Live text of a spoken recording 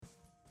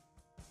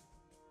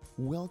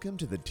Welcome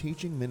to the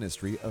teaching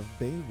ministry of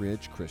Bay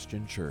Ridge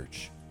Christian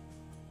Church.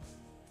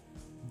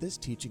 This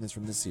teaching is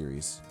from the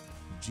series,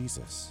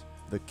 Jesus,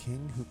 the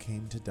King Who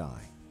Came to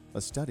Die,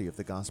 a study of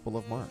the Gospel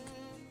of Mark.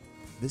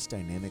 This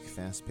dynamic,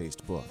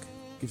 fast-paced book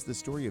gives the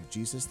story of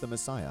Jesus the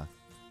Messiah,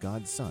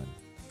 God's Son,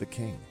 the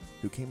King,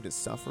 who came to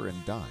suffer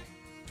and die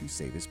to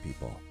save his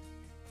people.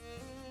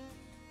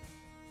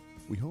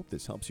 We hope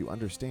this helps you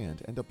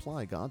understand and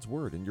apply God's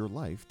Word in your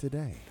life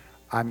today.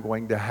 I'm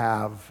going to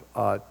have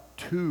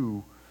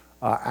two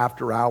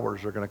after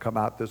hours are going to come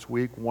out this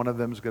week. One of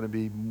them is going to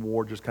be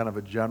more just kind of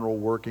a general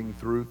working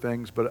through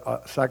things, but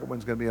a second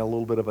one's going to be a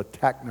little bit of a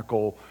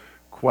technical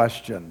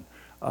question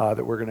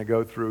that we're going to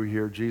go through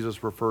here.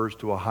 Jesus refers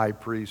to a high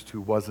priest who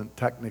wasn't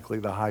technically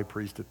the high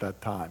priest at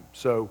that time.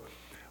 So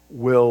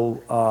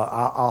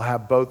I'll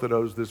have both of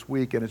those this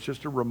week, and it's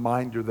just a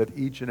reminder that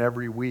each and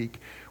every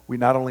week we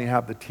not only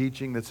have the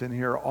teaching that's in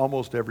here,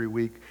 almost every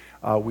week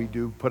we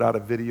do put out a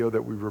video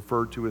that we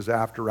refer to as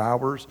After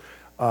Hours,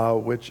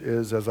 which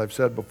is, as I've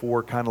said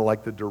before, kind of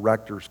like the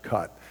director's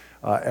cut.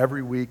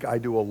 Every week I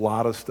do a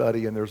lot of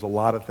study, and there's a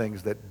lot of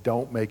things that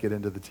don't make it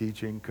into the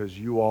teaching because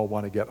you all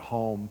want to get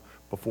home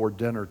before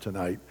dinner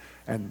tonight,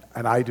 and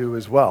I do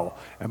as well,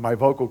 and my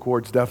vocal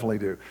cords definitely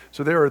do.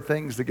 So there are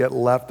things that get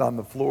left on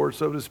the floor,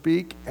 so to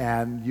speak,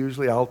 and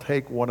usually I'll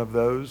take one of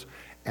those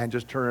and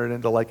just turn it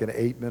into like an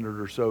 8-minute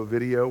or so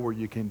video where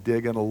you can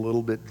dig in a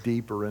little bit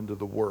deeper into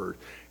the Word.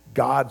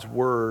 God's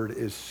Word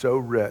is so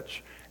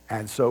rich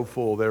and so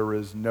full, there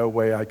is no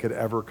way I could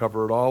ever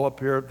cover it all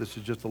up here. This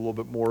is just a little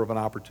bit more of an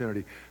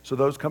opportunity. So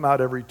those come out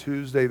every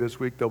Tuesday this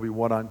week. There'll be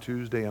one on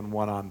Tuesday and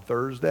one on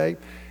Thursday.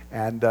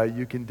 And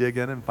you can dig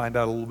in and find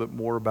out a little bit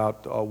more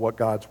about what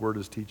God's Word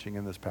is teaching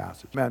in this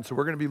passage. Man, so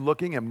we're going to be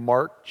looking at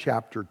Mark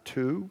chapter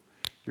 2.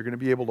 You're going to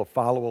be able to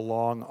follow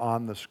along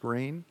on the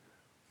screen.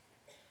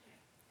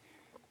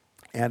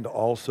 And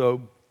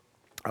also,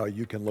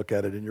 you can look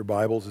at it in your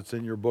Bibles. It's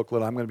in your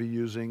booklet. I'm going to be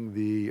using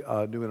the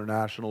New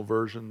International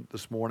Version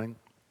this morning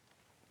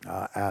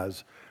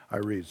as I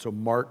read. So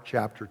Mark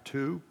chapter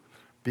 2,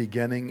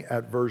 beginning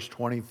at verse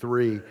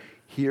 23.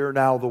 Hear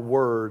now the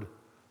word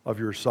of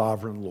your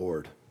sovereign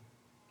Lord.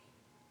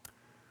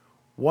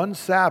 One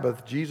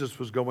Sabbath, Jesus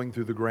was going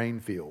through the grain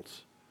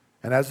fields,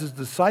 and as his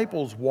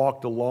disciples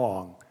walked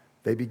along,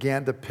 they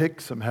began to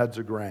pick some heads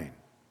of grain.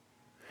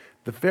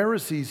 The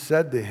Pharisees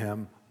said to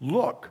him,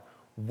 "Look,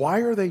 why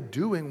are they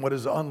doing what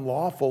is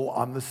unlawful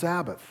on the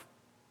Sabbath?"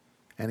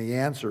 And he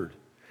answered,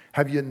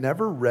 "Have you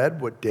never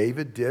read what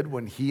David did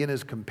when he and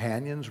his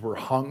companions were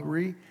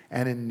hungry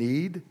and in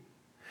need?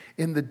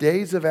 In the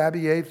days of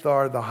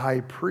Abiathar the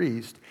high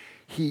priest,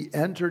 he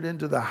entered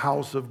into the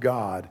house of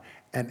God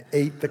and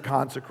ate the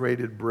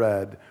consecrated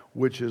bread,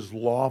 which is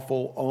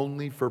lawful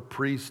only for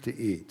priests to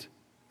eat.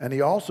 And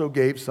he also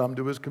gave some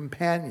to his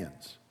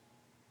companions.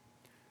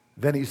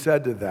 Then he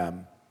said to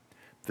them,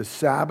 'The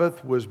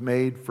Sabbath was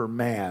made for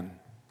man,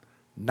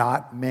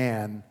 not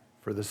man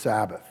for the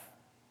Sabbath.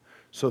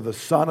 So the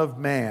Son of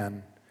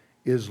Man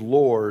is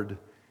Lord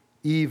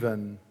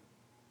even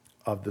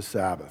of the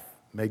Sabbath.'"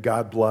 May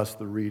God bless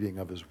the reading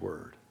of his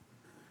word.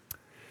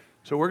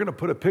 So we're going to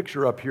put a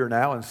picture up here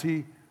now and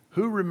see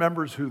who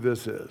remembers who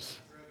this is.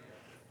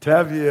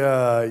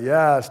 Tevye,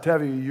 yes,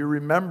 Tevye. You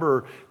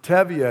remember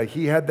Tevye.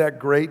 He had that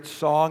great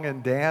song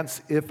and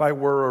dance, "If I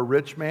Were a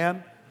Rich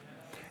Man."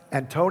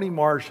 And Tony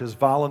Marsh has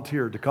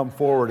volunteered to come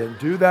forward and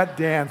do that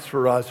dance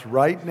for us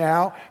right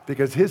now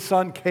because his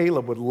son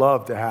Caleb would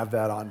love to have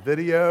that on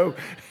video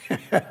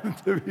and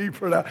to be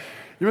pronounced.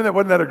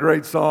 Wasn't that a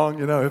great song?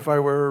 "If I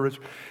Were a Rich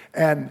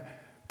Man."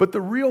 But the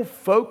real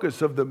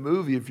focus of the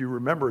movie, if you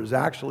remember, is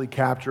actually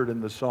captured in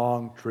the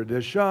song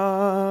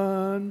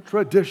Tradition,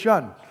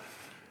 Tradition.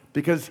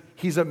 Because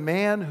he's a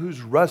man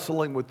who's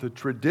wrestling with the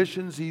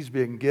traditions he's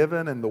been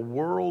given, and the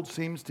world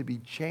seems to be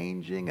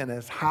changing, and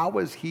how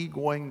is he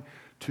going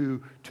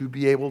to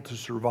be able to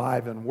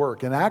survive and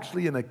work? And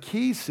actually in a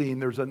key scene,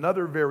 there's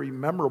another very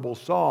memorable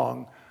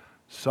song,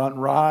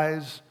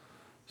 Sunrise,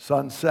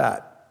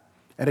 Sunset.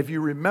 And if you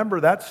remember,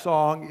 that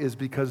song is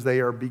because they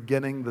are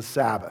beginning the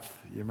Sabbath.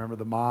 You remember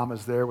the mom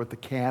is there with the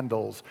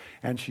candles,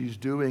 and she's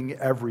doing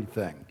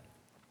everything.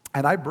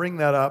 And I bring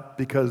that up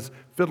because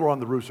Fiddler on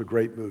the Roof is a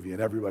great movie,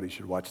 and everybody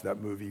should watch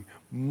that movie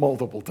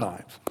multiple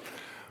times.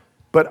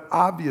 But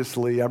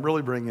obviously, I'm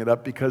really bringing it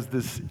up because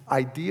this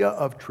idea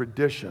of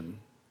tradition,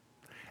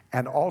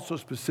 and also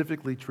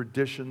specifically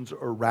traditions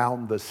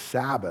around the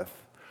Sabbath,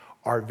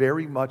 are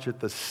very much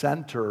at the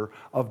center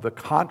of the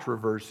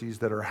controversies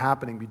that are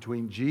happening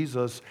between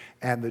Jesus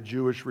and the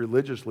Jewish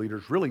religious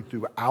leaders, really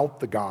throughout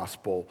the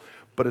gospel,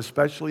 but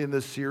especially in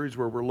this series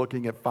where we're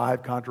looking at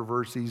 5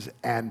 controversies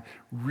and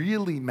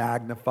really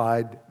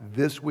magnified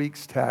this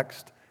week's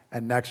text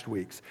and next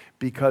week's,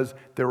 because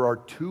there are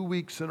 2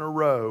 weeks in a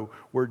row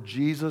where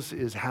Jesus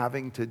is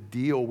having to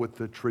deal with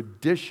the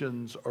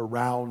traditions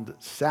around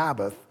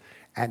Sabbath,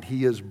 and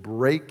he is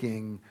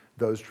breaking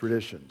those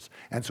traditions.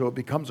 And so it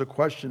becomes a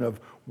question of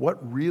what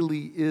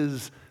really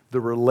is the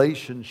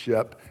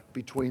relationship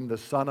between the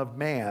Son of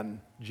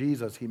Man,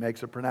 Jesus, he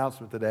makes a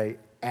pronouncement today,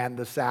 and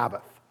the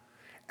Sabbath.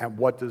 And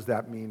what does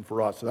that mean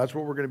for us? So that's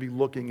what we're going to be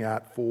looking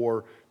at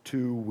for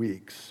 2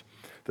 weeks,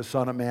 the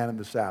Son of Man and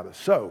the Sabbath.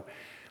 So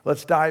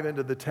let's dive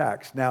into the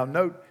text. Now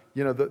note,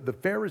 the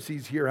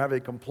Pharisees here have a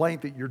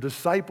complaint that your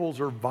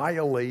disciples are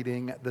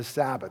violating the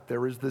Sabbath.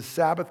 There is this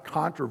Sabbath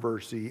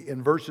controversy.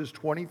 In verses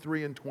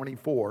 23 and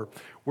 24,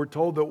 we're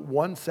told that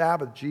one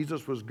Sabbath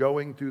Jesus was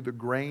going through the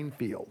grain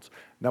fields.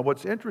 Now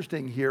what's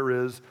interesting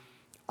here is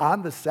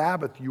on the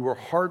Sabbath you were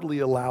hardly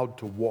allowed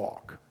to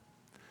walk.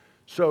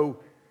 So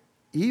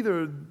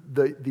either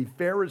the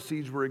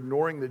Pharisees were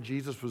ignoring that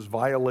Jesus was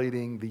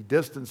violating the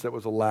distance that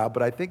was allowed,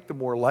 but I think the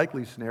more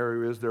likely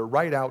scenario is they're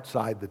right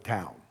outside the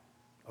town.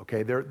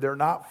 Okay, they're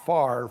not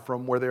far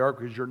from where they are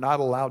because you're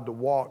not allowed to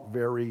walk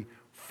very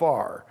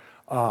far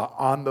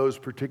on those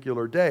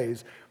particular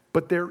days.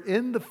 But they're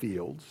in the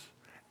fields,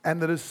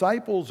 and the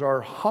disciples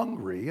are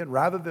hungry, and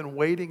rather than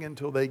waiting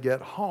until they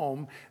get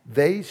home,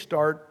 they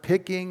start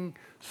picking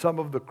some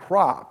of the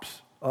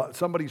crops,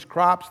 somebody's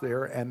crops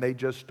there, and they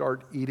just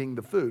start eating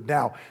the food.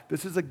 Now,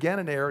 this is again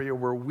an area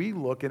where we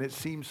look and it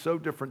seems so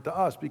different to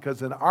us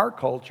because in our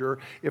culture,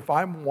 if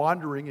I'm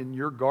wandering in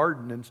your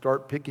garden and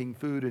start picking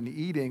food and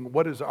eating,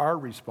 what is our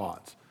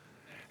response?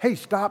 Hey,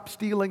 stop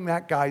stealing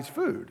that guy's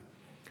food.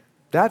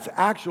 That's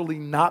actually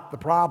not the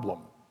problem.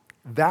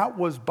 That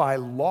was by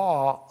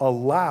law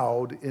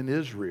allowed in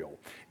Israel.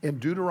 In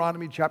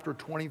Deuteronomy chapter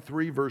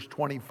 23, verse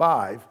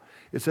 25,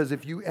 it says,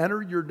 if you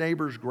enter your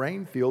neighbor's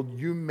grain field,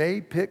 you may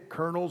pick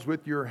kernels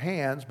with your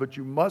hands, but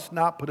you must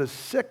not put a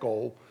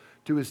sickle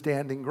to his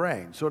standing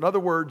grain. So in other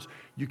words,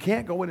 you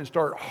can't go in and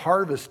start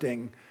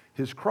harvesting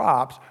his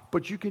crops,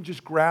 but you can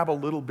just grab a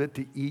little bit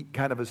to eat,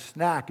 kind of a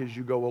snack as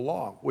you go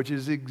along, which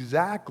is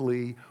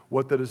exactly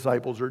what the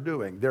disciples are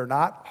doing. They're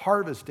not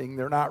harvesting,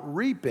 they're not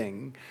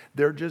reaping,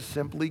 they're just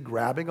simply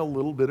grabbing a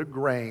little bit of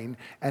grain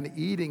and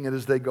eating it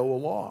as they go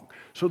along.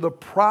 So the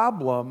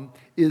problem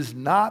is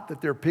not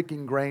that they're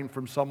picking grain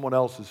from someone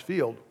else's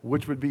field,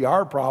 which would be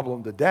our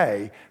problem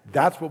today.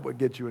 That's what would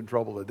get you in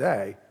trouble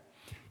today.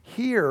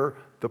 Here,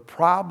 the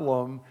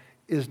problem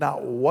is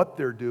not what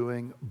they're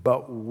doing,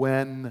 but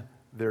when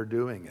they're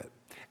doing it.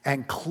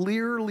 And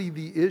clearly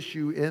the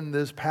issue in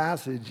this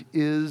passage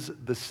is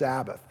the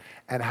Sabbath.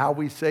 And how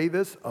we say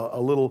this, a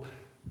little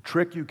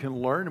trick you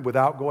can learn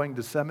without going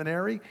to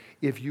seminary.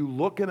 If you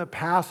look in a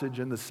passage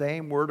and the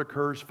same word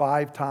occurs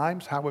 5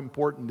 times, how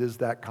important is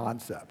that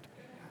concept?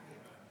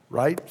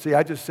 Right? See,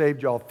 I just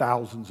saved y'all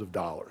thousands of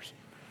dollars.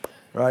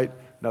 Right?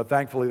 Now,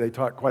 thankfully, they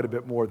taught quite a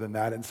bit more than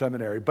that in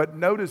seminary. But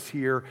notice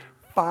here,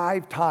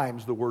 5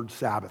 times the word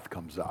Sabbath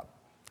comes up.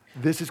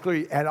 This is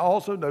clear. And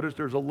also notice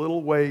there's a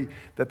little way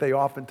that they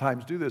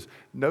oftentimes do this.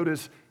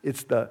 Notice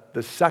it's the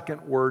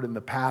second word in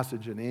the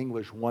passage in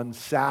English, one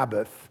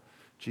Sabbath.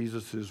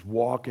 Jesus is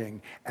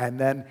walking. And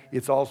then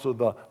it's also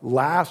the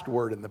last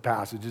word in the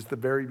passage. It's the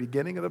very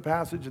beginning of the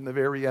passage and the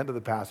very end of the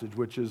passage,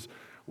 which is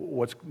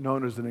what's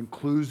known as an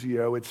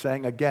inclusio. It's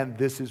saying, again,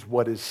 this is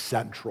what is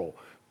central.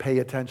 Pay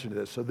attention to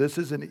this. So this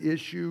is an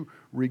issue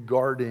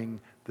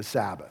regarding the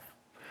Sabbath.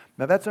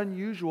 Now that's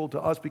unusual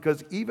to us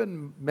because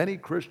even many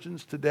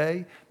Christians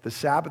today, the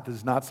Sabbath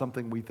is not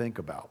something we think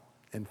about.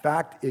 In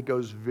fact, it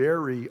goes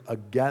very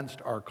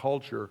against our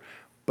culture,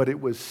 but it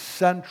was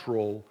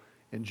central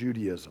in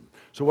Judaism.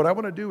 So what I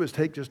want to do is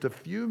take just a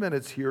few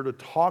minutes here to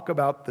talk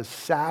about the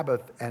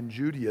Sabbath and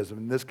Judaism.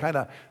 And this kind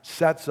of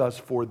sets us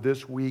for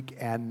this week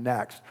and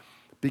next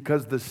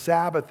because the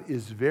Sabbath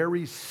is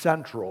very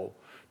central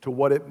to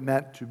what it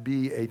meant to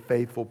be a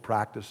faithful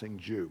practicing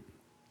Jew.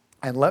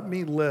 And let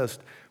me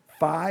list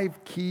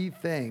 5 key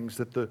things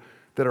that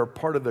are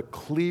part of the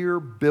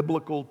clear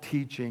biblical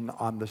teaching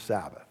on the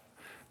Sabbath.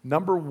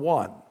 Number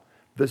 1,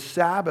 the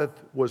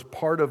Sabbath was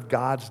part of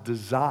God's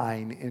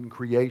design in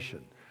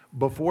creation.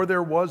 Before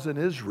there was an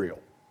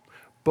Israel,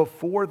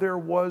 before there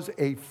was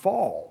a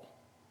fall,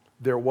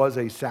 there was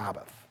a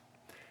Sabbath.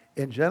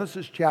 In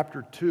Genesis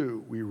chapter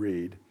 2, we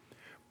read,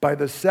 by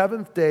the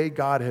 7th day,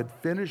 God had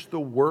finished the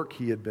work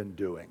he had been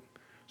doing.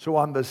 So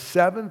on the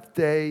 7th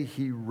day,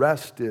 he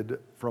rested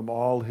from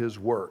all his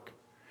work.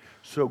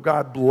 So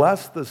God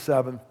blessed the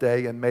 7th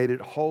day and made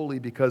it holy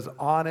because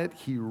on it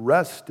he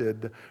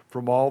rested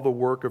from all the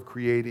work of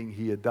creating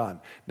he had done.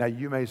 Now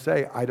you may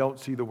say, I don't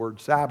see the word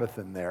Sabbath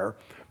in there,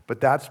 but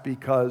that's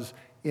because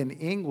in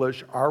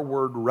English, our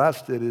word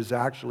rested is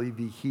actually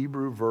the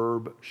Hebrew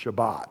verb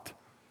Shabbat,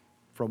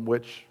 from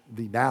which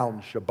the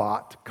noun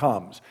Shabbat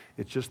comes.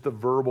 It's just the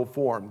verbal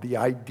form. The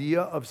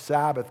idea of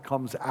Sabbath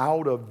comes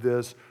out of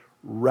this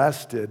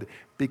rested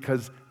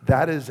because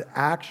that is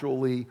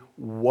actually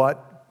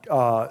what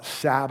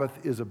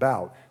Sabbath is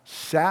about.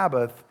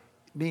 Sabbath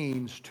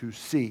means to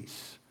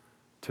cease,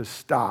 to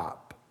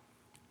stop,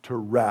 to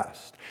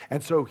rest.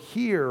 And so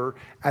here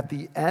at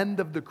the end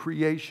of the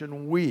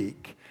creation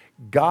week,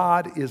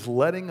 God is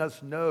letting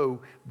us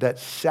know that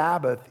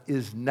Sabbath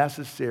is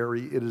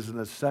necessary. It is an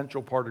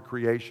essential part of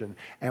creation.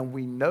 And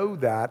we know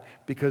that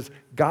because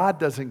God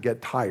doesn't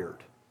get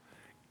tired.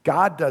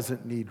 God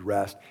doesn't need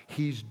rest.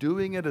 He's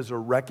doing it as a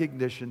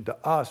recognition to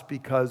us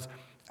because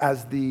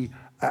as the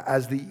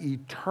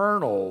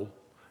eternal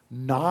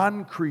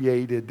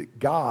non-created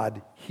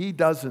God, he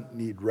doesn't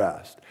need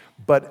rest.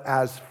 But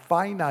as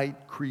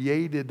finite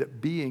created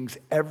beings,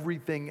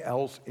 everything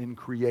else in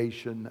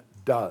creation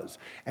does.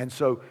 And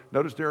so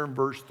notice there in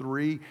verse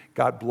 3,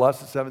 God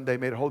blessed the seventh day,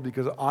 made it holy,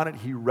 because on it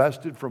he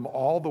rested from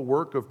all the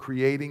work of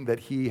creating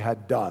that he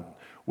had done,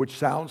 which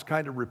sounds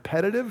kind of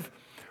repetitive,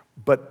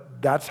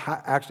 but that's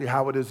actually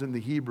how it is in the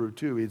Hebrew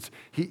too.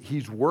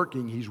 He's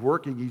working,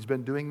 he's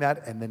been doing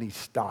that, and then he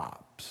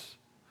stops.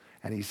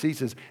 And he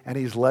ceases, and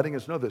he's letting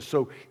us know this.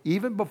 So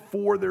even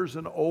before there's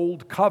an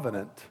old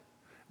covenant,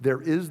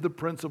 there is the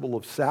principle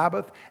of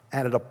Sabbath,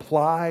 and it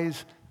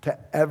applies to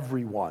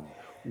everyone.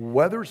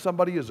 Whether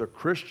somebody is a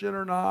Christian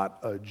or not,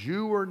 a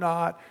Jew or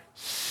not,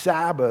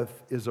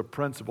 Sabbath is a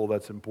principle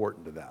that's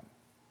important to them.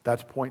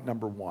 That's point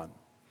number one.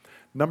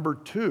 Number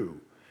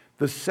two,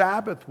 the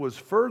Sabbath was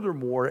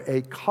furthermore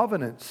a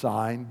covenant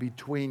sign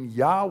between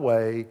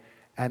Yahweh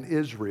and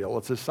Israel.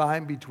 It's a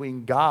sign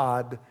between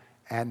God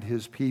and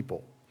his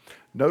people.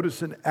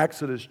 Notice in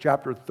Exodus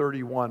chapter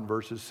 31,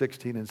 verses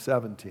 16 and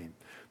 17,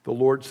 the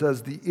Lord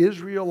says, the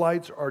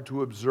Israelites are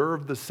to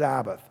observe the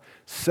Sabbath,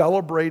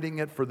 celebrating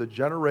it for the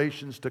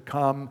generations to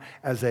come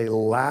as a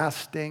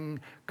lasting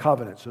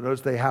covenant. So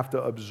notice they have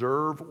to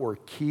observe or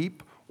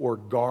keep or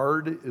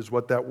guard is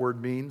what that word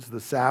means,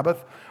 the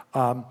Sabbath.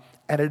 And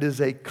it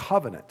is a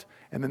covenant.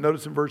 And then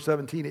notice in verse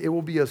 17, it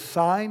will be a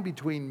sign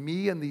between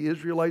me and the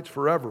Israelites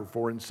forever.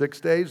 For in 6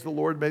 days the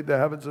Lord made the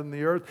heavens and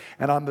the earth,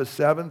 and on the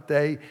seventh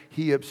day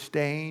he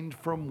abstained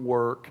from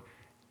work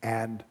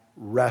and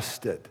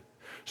rested.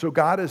 So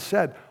God has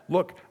said,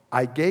 look,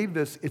 I gave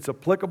this, it's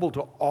applicable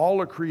to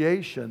all of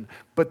creation,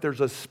 but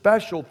there's a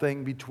special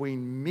thing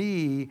between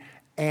me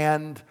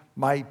and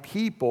my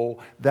people,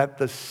 that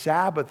the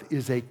Sabbath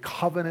is a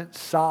covenant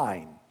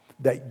sign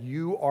that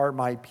you are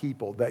my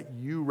people, that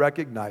you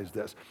recognize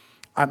this.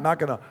 I'm not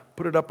going to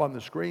put it up on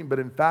the screen, but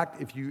in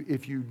fact, if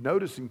you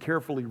notice and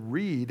carefully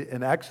read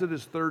in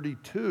Exodus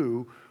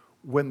 32,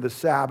 when the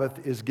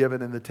Sabbath is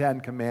given in the Ten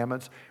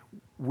Commandments,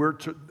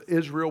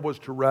 Israel was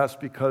to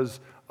rest because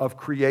of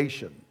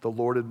creation. The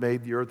Lord had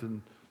made the earth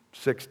in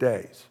 6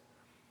 days.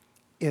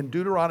 In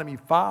Deuteronomy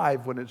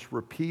 5, when it's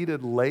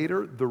repeated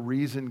later, the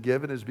reason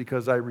given is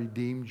because I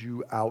redeemed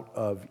you out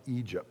of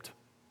Egypt.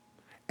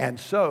 And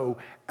so,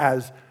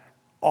 as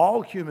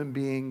all human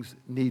beings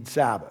need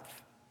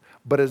Sabbath,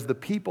 but as the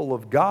people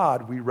of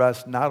God, we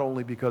rest not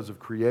only because of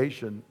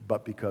creation,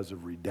 but because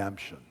of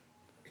redemption.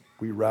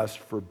 We rest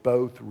for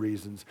both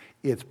reasons.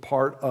 It's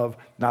part of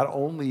not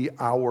only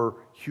our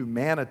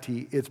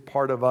humanity, it's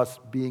part of us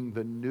being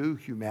the new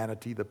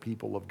humanity, the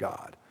people of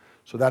God.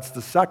 So that's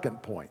the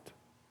second point.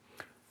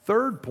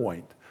 Third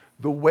point,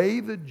 the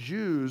way the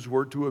Jews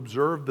were to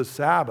observe the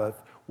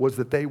Sabbath was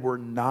that they were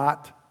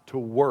not to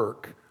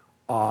work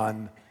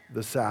on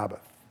the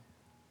Sabbath.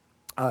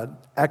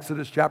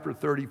 Exodus chapter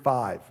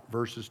 35,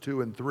 verses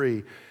 2 and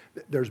 3.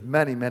 There's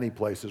many, many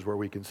places where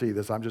we can see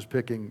this. I'm just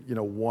picking,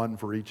 one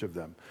for each of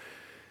them.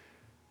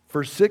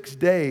 For 6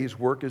 days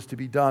work is to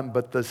be done,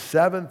 but the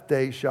seventh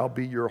day shall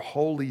be your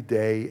holy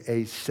day,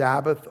 a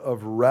Sabbath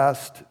of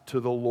rest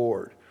to the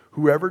Lord.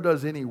 Whoever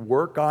does any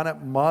work on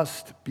it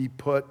must be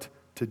put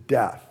to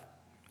death.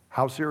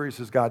 How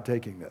serious is God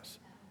taking this?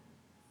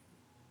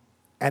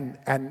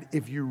 And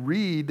if you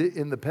read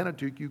in the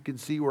Pentateuch, you can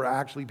see where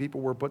actually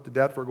people were put to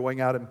death for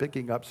going out and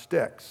picking up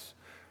sticks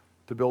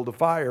to build a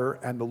fire.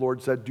 And the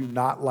Lord said, do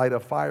not light a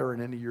fire in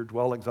any of your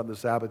dwellings on the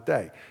Sabbath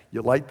day.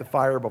 You light the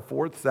fire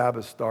before the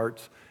Sabbath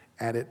starts,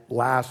 and it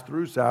lasts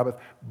through Sabbath,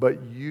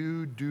 but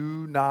you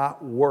do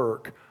not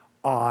work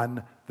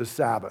on the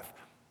Sabbath.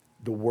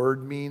 The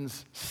word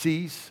means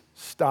cease,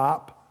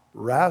 stop,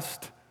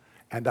 rest.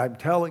 And I'm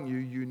telling you,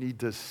 you need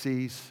to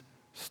cease,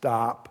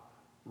 stop,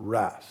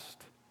 rest.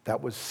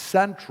 That was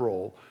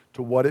central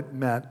to what it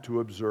meant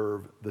to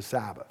observe the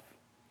Sabbath.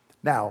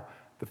 Now,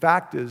 the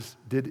fact is,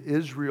 did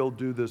Israel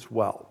do this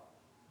well?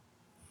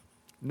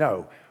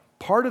 No.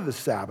 Part of the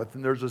Sabbath,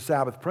 and there's a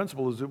Sabbath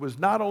principle, is it was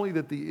not only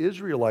that the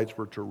Israelites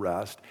were to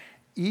rest,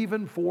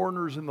 even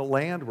foreigners in the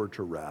land were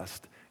to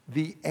rest,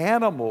 the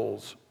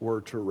animals were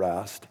to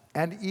rest,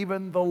 and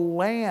even the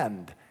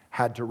land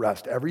had to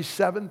rest. Every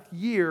seventh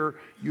year,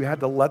 you had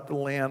to let the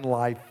land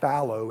lie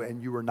fallow,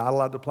 and you were not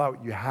allowed to plow it.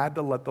 You had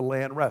to let the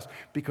land rest,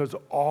 because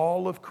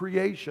all of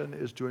creation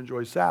is to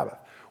enjoy Sabbath.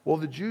 Well,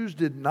 the Jews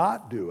did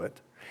not do it,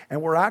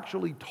 and we're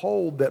actually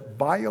told that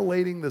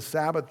violating the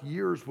Sabbath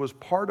years was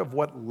part of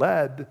what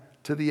led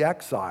to the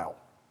exile.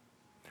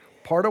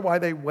 Part of why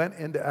they went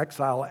into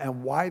exile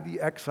and why the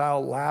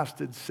exile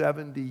lasted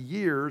 70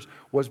 years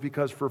was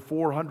because for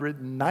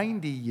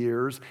 490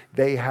 years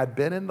they had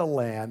been in the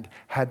land,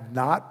 had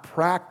not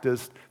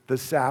practiced the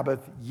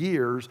Sabbath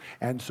years,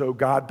 and so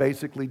God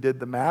basically did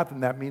the math,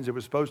 and that means it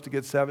was supposed to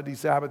get 70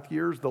 Sabbath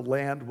years. The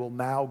land will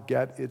now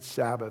get its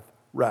Sabbath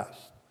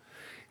rest.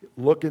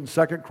 Look in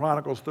 2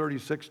 Chronicles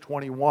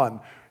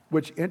 36:21,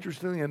 which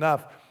interestingly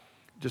enough,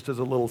 just as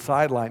a little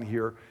sideline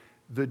here,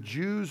 the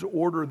Jews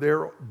order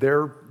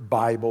their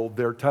Bible,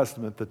 their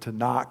Testament, the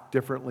Tanakh,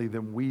 differently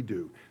than we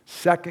do.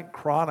 2nd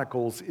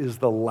Chronicles is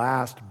the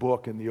last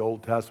book in the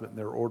Old Testament in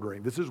their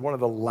ordering. This is one of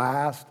the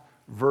last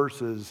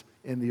verses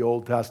in the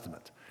Old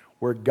Testament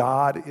where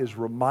God is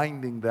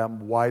reminding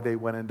them why they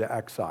went into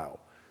exile.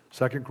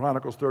 2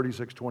 Chronicles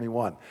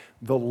 36:21.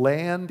 The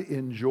land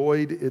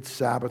enjoyed its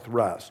Sabbath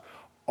rest.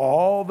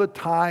 All the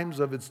times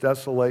of its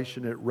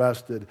desolation it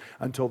rested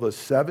until the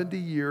 70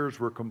 years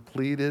were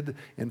completed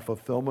in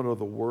fulfillment of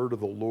the word of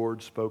the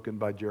Lord spoken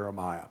by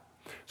Jeremiah.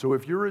 So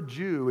if you're a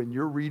Jew and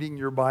you're reading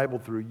your Bible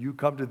through, you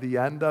come to the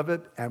end of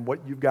it, and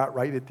what you've got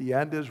right at the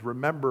end is,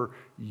 remember,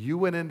 you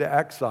went into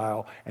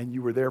exile and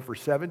you were there for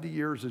 70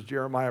 years as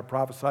Jeremiah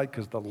prophesied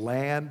because the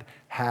land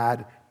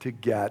had to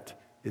get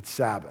its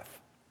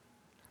Sabbath.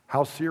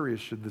 How serious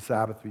should the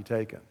Sabbath be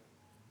taken?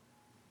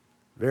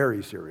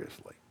 Very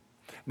seriously.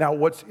 Now,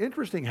 what's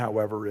interesting,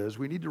 however, is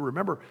we need to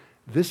remember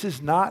this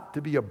is not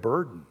to be a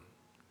burden.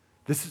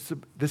 This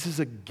is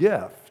a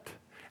gift,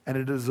 and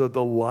it is a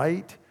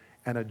delight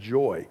and a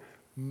joy.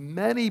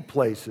 Many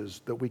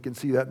places that we can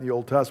see that in the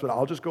Old Testament.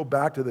 I'll just go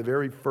back to the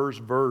very first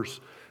verse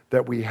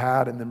that we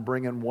had and then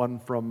bring in one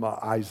from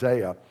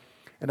Isaiah.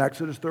 In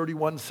Exodus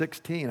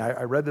 31:16,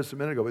 I read this a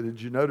minute ago, but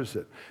did you notice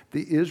it?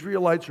 The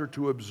Israelites are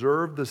to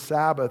observe the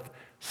Sabbath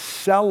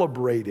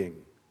celebrating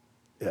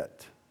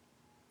it.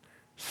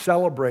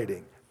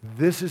 Celebrating.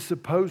 This is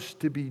supposed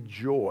to be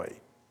joy,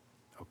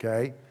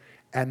 okay?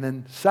 And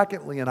then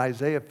secondly, in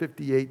Isaiah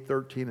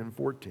 58:13 and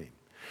 14,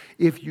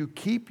 if you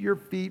keep your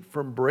feet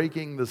from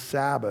breaking the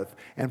Sabbath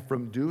and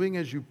from doing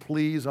as you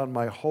please on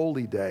my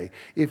holy day,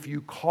 if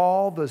you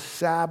call the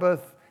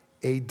Sabbath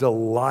a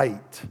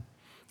delight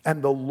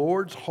and the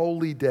Lord's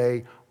holy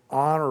day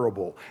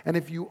honorable, and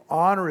if you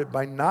honor it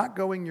by not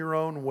going your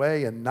own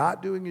way and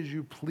not doing as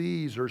you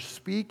please or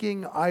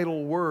speaking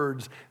idle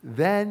words,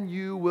 then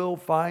you will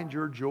find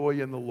your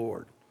joy in the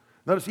Lord.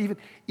 Notice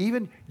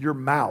even your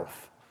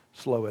mouth,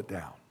 slow it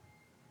down.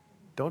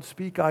 Don't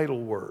speak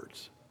idle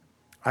words.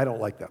 I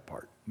don't like that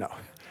part. No.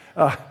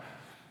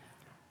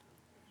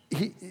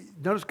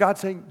 Notice God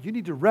saying, you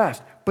need to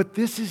rest, but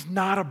this is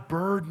not a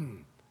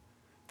burden.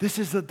 This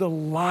is a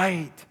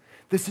delight.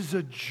 This is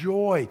a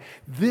joy.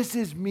 This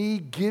is me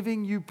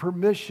giving you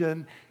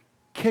permission.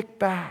 Kick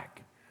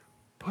back.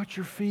 Put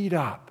your feet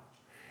up.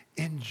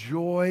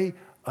 Enjoy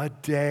a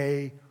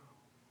day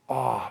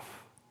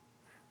off.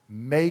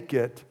 Make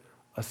it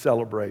a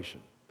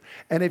celebration.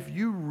 And if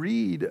you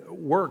read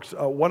works,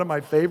 one of my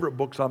favorite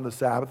books on the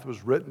Sabbath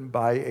was written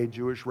by a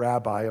Jewish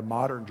rabbi, a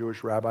modern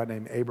Jewish rabbi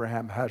named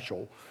Abraham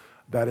Heschel,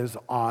 that is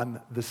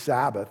on the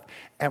Sabbath.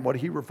 And what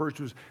he refers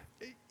to is,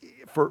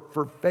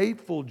 for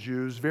faithful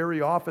Jews,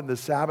 very often the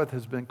Sabbath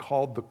has been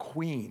called the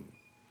queen.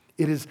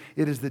 It is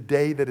the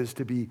day that is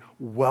to be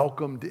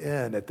welcomed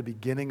in at the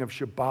beginning of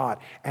Shabbat,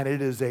 and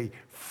it is a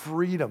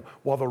freedom.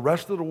 While the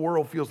rest of the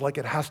world feels like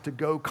it has to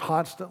go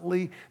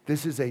constantly,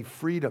 this is a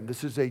freedom.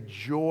 This is a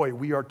joy.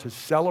 We are to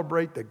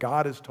celebrate that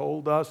God has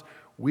told us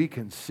we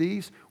can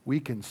cease, we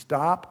can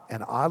stop,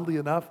 and oddly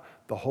enough,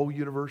 the whole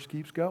universe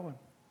keeps going.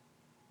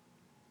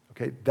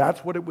 Okay,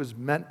 that's what it was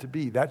meant to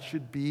be. That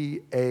should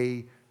be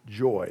a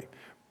joy.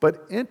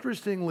 But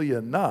interestingly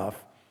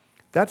enough,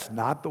 that's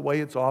not the way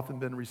it's often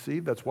been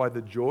received. That's why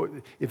the joy,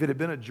 if it had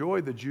been a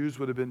joy, the Jews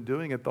would have been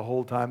doing it the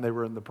whole time they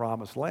were in the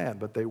promised land,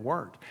 but they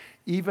weren't.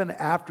 Even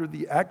after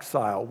the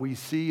exile, we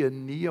see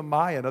in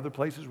Nehemiah and other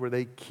places where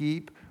they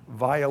keep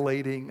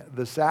violating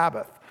the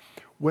Sabbath.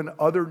 When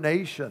other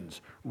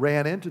nations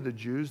ran into the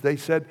Jews, they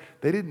said,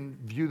 they didn't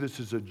view this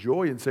as a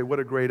joy and say, what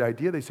a great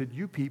idea. They said,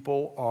 you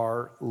people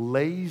are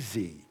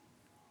lazy.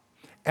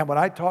 And when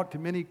I talk to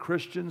many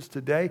Christians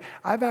today,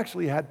 I've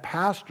actually had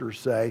pastors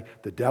say,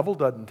 the devil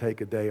doesn't take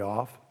a day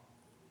off.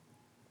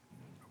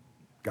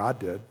 God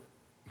did.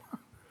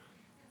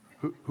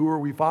 Who are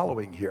we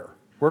following here?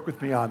 Work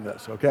with me on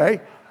this, okay?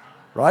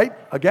 Right?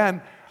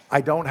 Again, I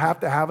don't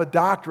have to have a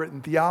doctorate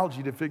in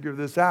theology to figure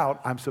this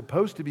out. I'm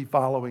supposed to be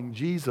following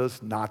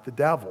Jesus, not the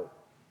devil,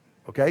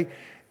 okay?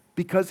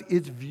 Because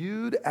it's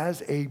viewed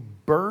as a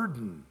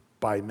burden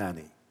by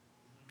many.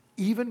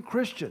 Even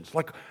Christians,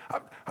 like,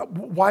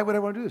 why would I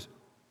want to do this?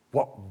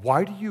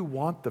 Why do you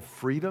want the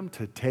freedom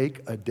to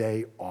take a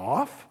day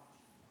off?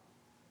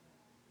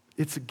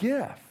 It's a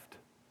gift.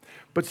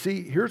 But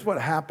see, here's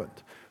what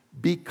happened.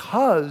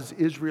 Because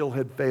Israel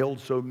had failed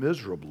so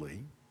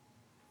miserably,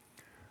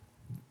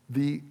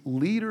 the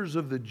leaders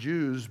of the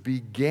Jews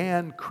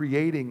began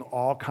creating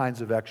all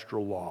kinds of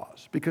extra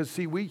laws. Because,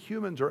 see, we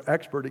humans are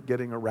expert at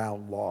getting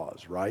around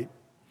laws, right?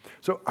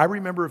 So I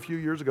remember a few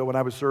years ago when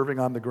I was serving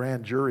on the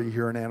grand jury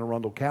here in Anne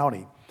Arundel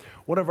County,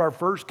 one of our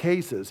first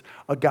cases,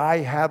 a guy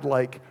had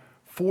like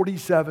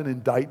 47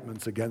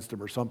 indictments against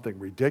him or something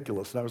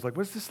ridiculous. And I was like,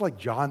 was this like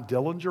John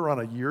Dillinger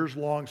on a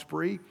years-long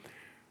spree?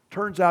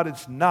 Turns out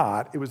it's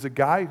not. It was a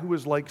guy who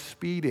was like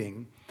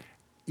speeding,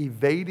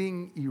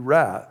 evading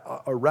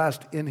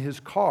arrest in his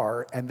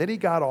car, and then he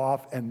got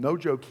off, and no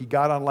joke, he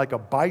got on like a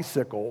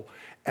bicycle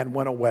and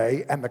went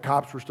away, and the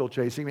cops were still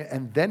chasing me.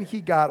 And then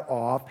he got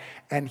off,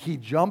 and he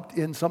jumped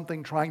in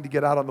something trying to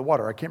get out on the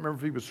water. I can't remember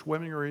if he was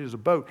swimming or he was a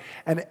boat.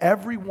 And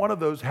every one of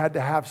those had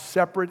to have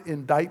separate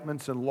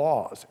indictments and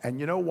laws.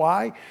 And you know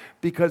why?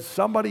 Because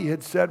somebody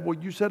had said, well,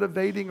 you said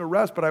evading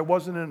arrest, but I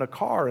wasn't in a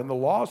car, and the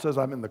law says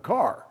I'm in the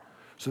car.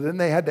 So then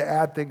they had to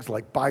add things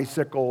like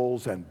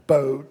bicycles and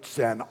boats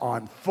and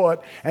on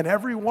foot, and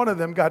every one of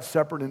them got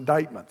separate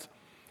indictments.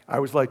 I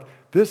was like,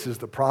 this is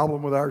the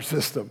problem with our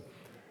system.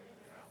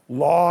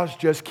 Laws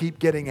just keep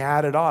getting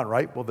added on,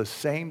 right? Well, the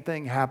same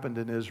thing happened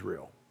in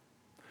Israel.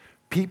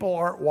 People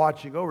aren't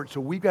watching over it, so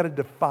we've got to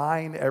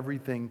define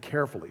everything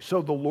carefully.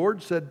 So the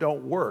Lord said,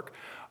 don't work.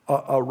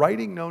 A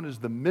writing known as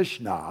the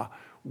Mishnah,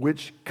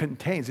 which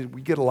contains, and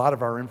we get a lot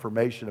of our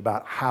information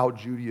about how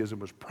Judaism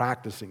was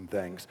practicing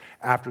things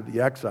after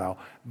the exile.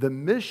 The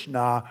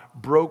Mishnah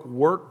broke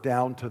work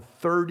down to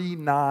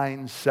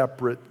 39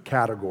 separate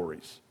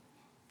categories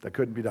that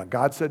couldn't be done.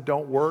 God said,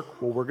 don't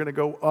work. Well, we're going to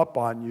go up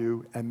on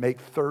you and make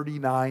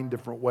 39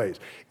 different ways.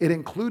 It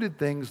included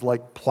things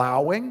like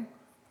plowing,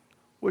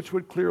 which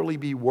would clearly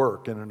be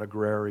work in an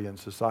agrarian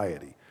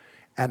society,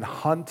 and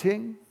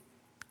hunting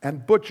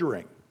and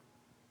butchering.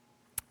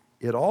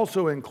 It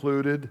also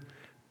included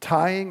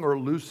tying or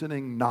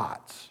loosening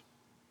knots.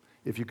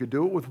 If you could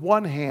do it with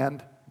one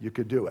hand, you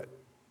could do it.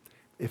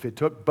 If it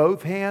took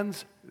both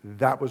hands,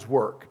 that was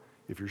work.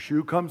 If your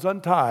shoe comes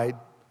untied,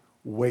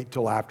 wait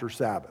till after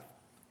Sabbath.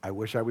 I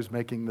wish I was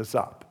making this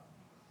up,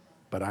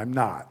 but I'm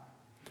not.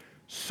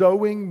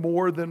 Sewing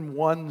more than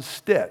one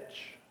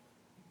stitch.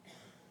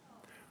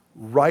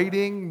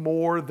 Writing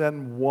more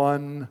than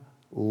one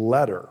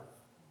letter.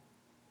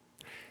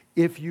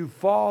 If you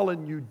fall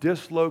and you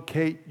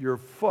dislocate your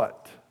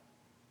foot,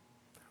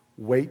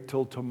 wait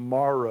till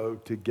tomorrow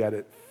to get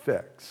it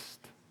fixed.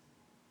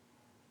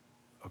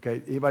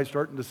 Okay, anybody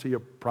starting to see a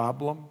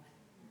problem?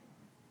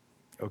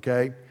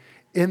 Okay,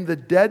 in the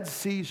Dead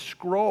Sea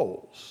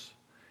Scrolls,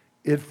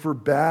 it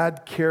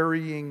forbade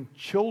carrying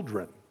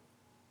children.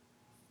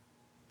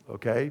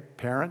 Okay,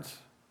 parents,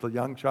 the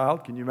young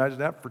child, can you imagine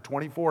that? For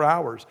 24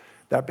 hours,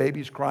 that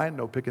baby's crying,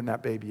 no picking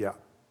that baby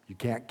up. You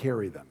can't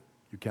carry them.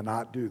 You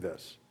cannot do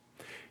this.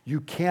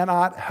 You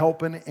cannot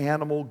help an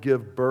animal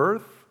give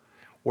birth,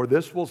 or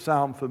this will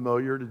sound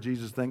familiar to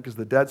Jesus' thing, because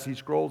the Dead Sea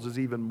Scrolls is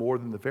even more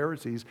than the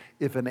Pharisees.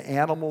 If an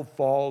animal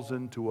falls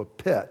into a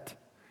pit,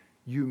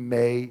 you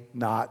may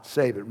not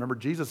save it. Remember,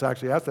 Jesus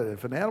actually asked that.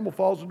 If an animal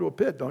falls into a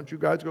pit, don't you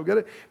guys go get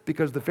it?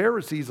 Because the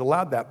Pharisees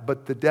allowed that,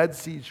 but the Dead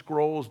Sea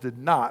Scrolls did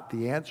not.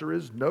 The answer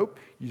is nope.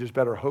 You just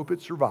better hope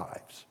it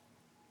survives.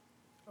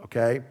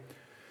 Okay?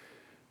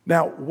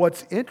 Now,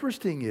 what's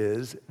interesting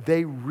is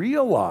they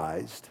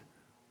realized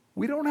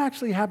we don't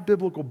actually have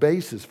biblical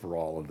basis for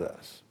all of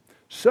this.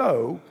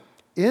 So,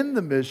 in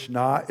the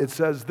Mishnah, it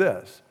says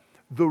this: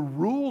 the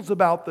rules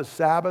about the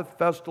Sabbath,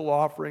 festal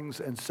offerings,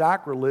 and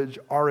sacrilege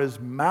are as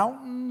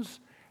mountains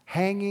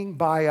hanging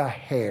by a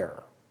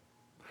hair.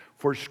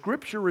 For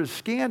Scripture is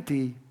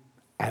scanty,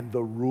 and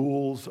the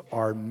rules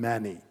are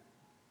many.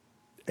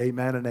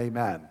 Amen and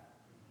amen.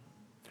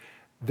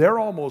 They're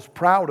almost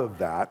proud of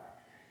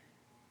that.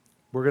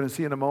 We're going to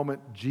see in a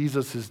moment,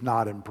 Jesus is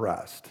not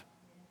impressed.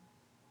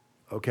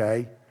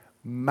 Okay?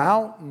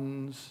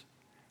 Mountains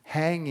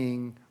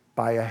hanging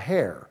by a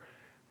hair.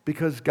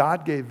 Because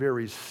God gave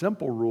very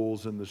simple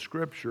rules in the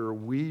Scripture,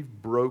 we've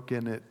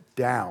broken it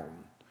down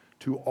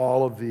to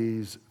all of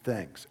these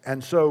things.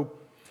 And so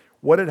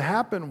what had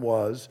happened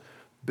was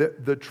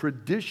the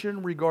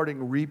tradition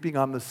regarding reaping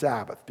on the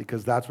Sabbath,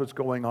 because that's what's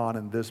going on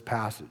in this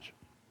passage.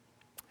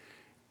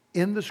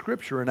 In the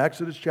Scripture, in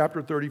Exodus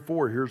chapter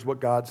 34, here's what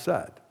God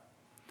said.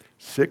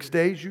 6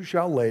 days you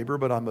shall labor,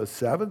 but on the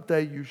seventh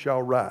day you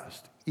shall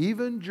rest.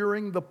 Even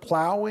during the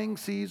plowing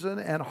season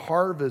and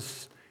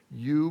harvest,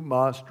 you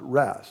must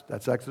rest.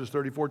 That's Exodus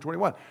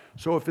 34:21.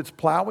 So if it's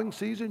plowing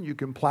season, you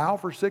can plow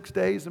for 6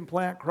 days and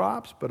plant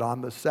crops, but on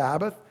the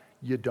Sabbath,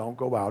 you don't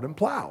go out and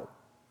plow,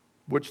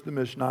 which the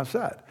Mishnah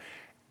said.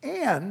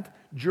 And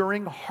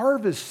during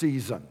harvest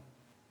season,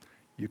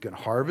 you can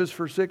harvest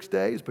for 6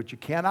 days, but you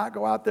cannot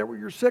go out there with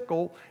your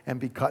sickle and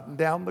be cutting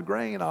down the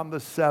grain on the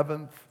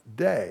seventh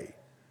day.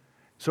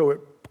 So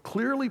it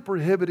clearly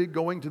prohibited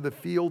going to the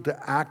field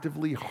to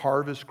actively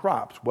harvest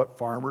crops. What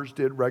farmers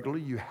did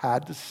regularly, you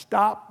had to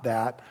stop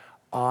that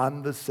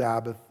on the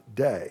Sabbath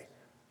day.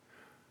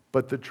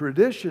 But the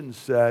tradition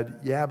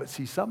said, yeah, but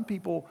see, some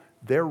people,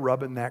 they're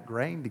rubbing that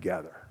grain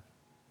together.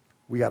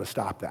 We got to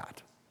stop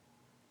that.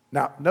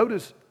 Now,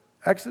 notice,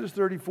 Exodus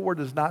 34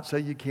 does not say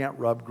you can't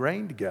rub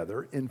grain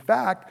together. In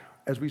fact,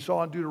 as we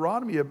saw in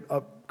Deuteronomy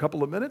a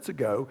couple of minutes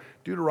ago,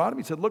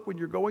 Deuteronomy said, look, when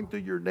you're going through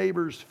your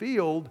neighbor's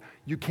field,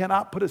 you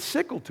cannot put a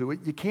sickle to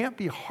it. You can't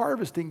be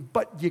harvesting,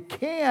 but you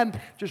can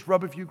just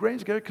rub a few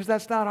grains together because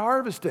that's not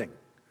harvesting.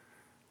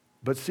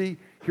 But see,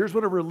 here's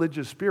what a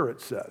religious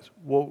spirit says.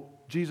 Well,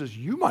 Jesus,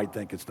 you might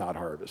think it's not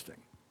harvesting,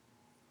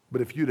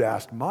 but if you'd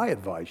asked my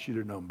advice, you'd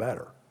have known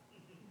better.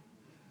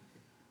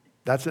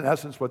 That's in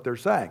essence what they're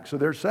saying. So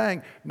they're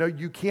saying, no,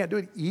 you can't do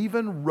it.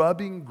 Even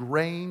rubbing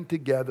grain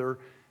together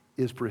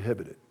is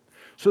prohibited.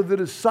 So the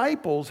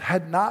disciples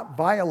had not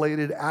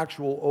violated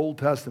actual Old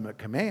Testament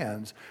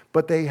commands,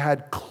 but they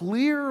had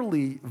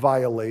clearly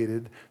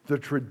violated the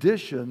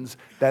traditions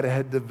that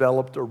had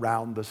developed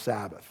around the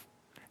Sabbath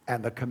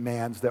and the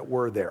commands that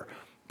were there.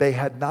 They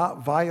had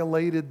not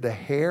violated the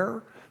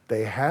hair,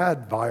 they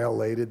had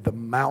violated the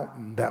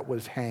mountain that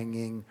was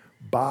hanging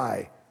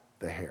by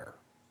the hair.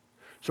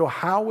 So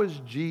how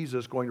is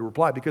Jesus going to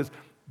reply? Because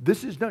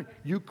this is known.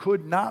 You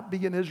could not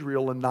be in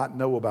Israel and not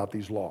know about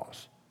these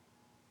laws.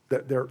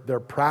 They're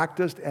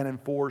practiced and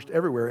enforced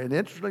everywhere. And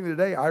interestingly,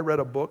 today, I read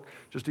a book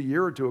just a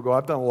year or two ago.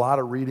 I've done a lot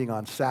of reading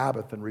on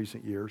Sabbath in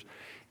recent years.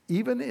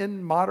 Even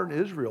in modern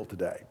Israel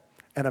today,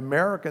 an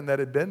American that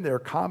had been there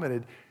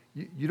commented,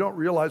 you don't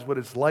realize what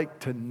it's like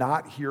to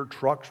not hear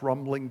trucks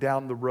rumbling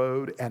down the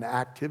road and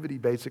activity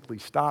basically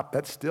stop.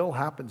 That still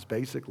happens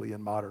basically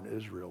in modern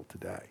Israel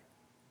today.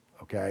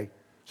 Okay?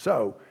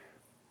 So,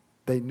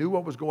 they knew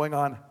what was going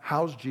on.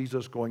 How's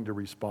Jesus going to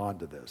respond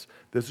to this?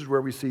 This is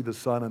where we see the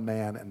Son of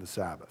Man and the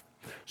Sabbath.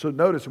 So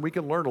notice, and we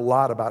can learn a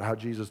lot about how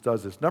Jesus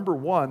does this. Number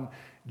one,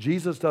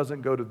 Jesus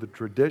doesn't go to the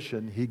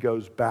tradition. He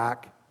goes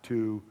back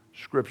to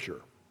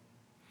Scripture.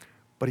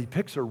 But he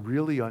picks a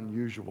really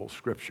unusual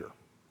Scripture.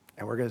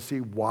 And we're going to see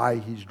why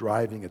he's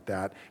driving at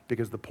that,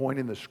 because the point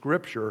in the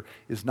Scripture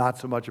is not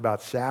so much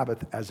about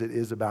Sabbath as it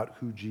is about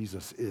who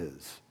Jesus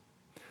is.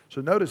 So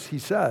notice he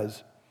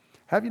says,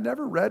 have you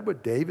never read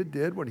what David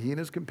did when he and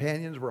his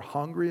companions were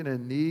hungry and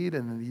in need?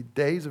 And in the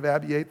days of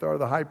Abiathar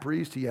the high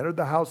priest, he entered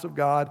the house of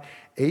God,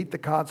 ate the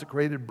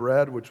consecrated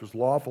bread, which was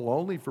lawful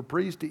only for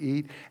priests to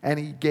eat, and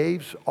he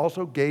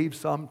also gave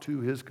some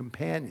to his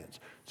companions.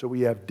 So we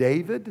have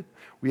David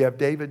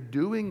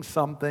doing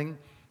something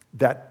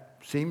that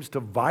seems to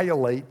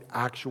violate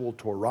actual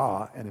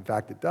Torah, and in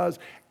fact it does,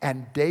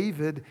 and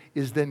David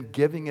is then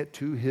giving it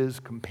to his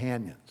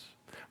companions.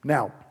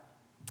 Now,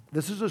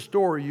 this is a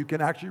story, you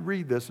can actually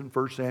read this in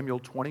 1 Samuel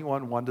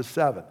 21,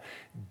 1-7.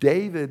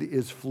 David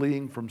is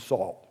fleeing from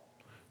Saul.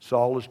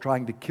 Saul is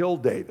trying to kill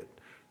David.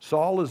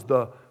 Saul is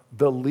the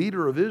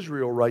leader of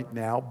Israel right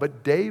now,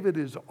 but David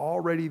is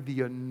already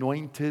the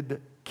anointed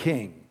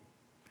king.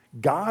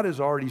 God has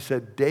already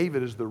said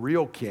David is the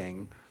real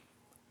king.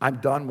 I'm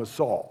done with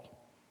Saul,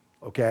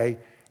 okay?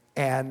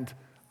 And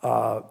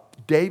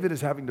David is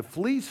having to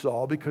flee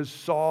Saul because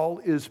Saul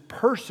is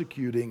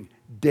persecuting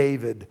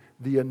David,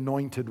 the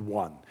anointed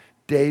one.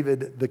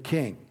 David the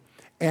king.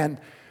 And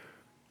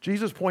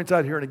Jesus points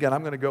out here, and again,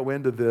 I'm going to go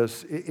into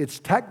this, it's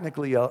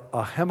technically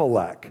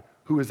Ahimelech,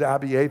 who is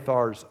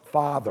Abiathar's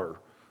father,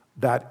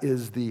 that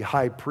is the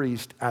high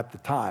priest at the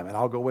time. And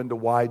I'll go into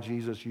why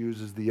Jesus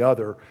uses the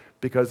other,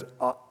 because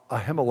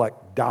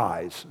Ahimelech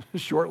dies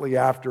shortly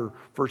after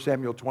 1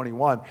 Samuel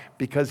 21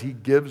 because he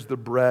gives the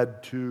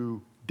bread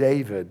to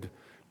David.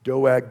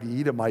 Doeg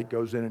the Edomite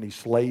goes in and he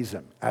slays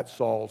him at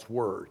Saul's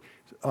word.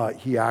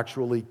 He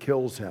actually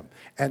kills him.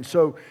 And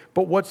so,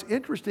 but what's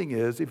interesting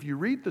is, if you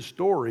read the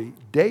story,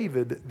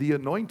 David, the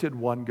anointed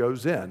one,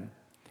 goes in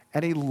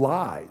and he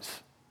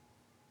lies.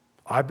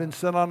 I've been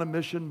sent on a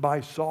mission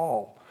by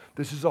Saul.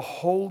 This is a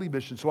holy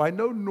mission. So I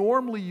know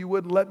normally you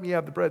wouldn't let me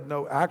have the bread.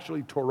 No,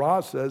 actually,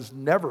 Torah says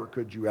never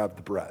could you have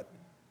the bread.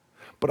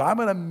 But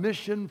I'm on a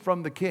mission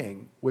from the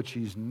king, which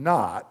he's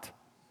not.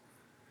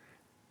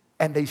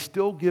 And they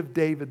still give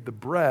David the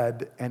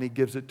bread, and he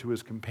gives it to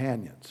his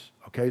companions.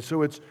 Okay,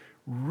 so it's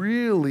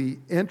really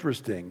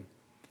interesting.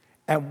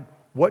 And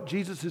what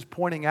Jesus is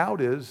pointing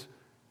out is,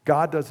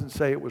 God doesn't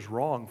say it was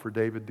wrong for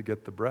David to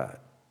get the bread,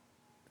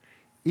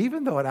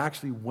 even though it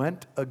actually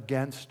went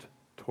against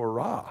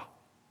Torah.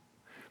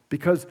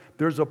 Because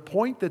there's a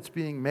point that's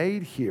being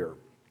made here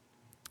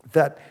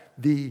that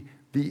the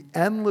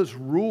endless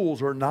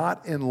rules are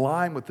not in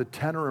line with the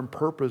tenor and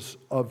purpose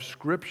of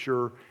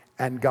Scripture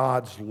and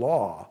God's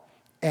law.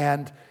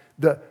 And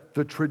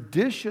the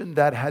tradition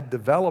that had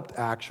developed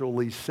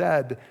actually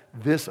said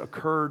this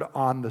occurred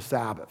on the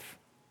Sabbath,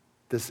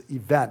 this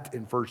event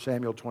in 1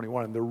 Samuel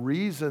 21. And the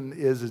reason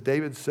is, as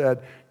David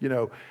said,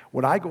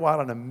 when I go out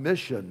on a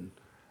mission,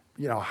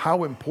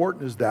 how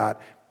important is that?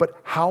 But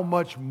how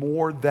much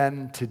more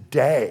than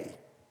today?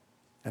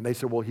 And they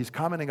said, well, he's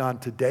commenting on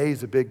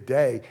today's a big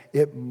day.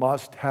 It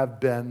must have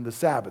been the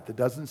Sabbath. It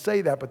doesn't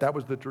say that, but that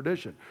was the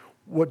tradition.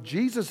 What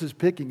Jesus is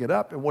picking it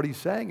up and what he's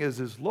saying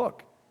is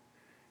look,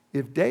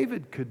 if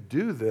David could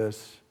do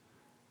this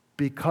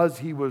because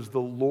he was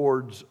the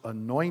Lord's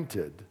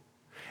anointed,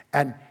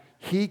 and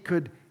he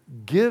could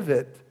give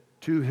it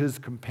to his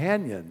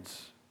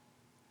companions,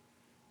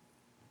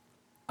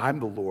 I'm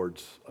the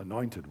Lord's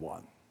anointed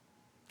one.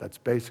 That's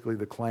basically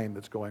the claim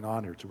that's going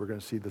on here. So we're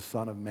going to see the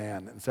Son of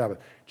Man and Sabbath.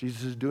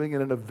 Jesus is doing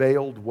it in a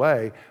veiled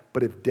way,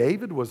 but if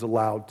David was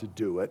allowed to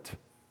do it,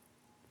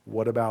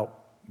 what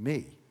about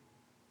me?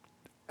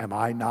 Am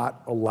I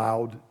not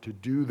allowed to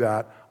do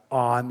that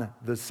on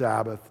the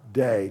Sabbath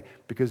day?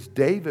 Because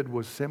David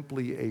was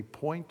simply a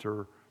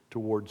pointer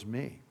towards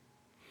me.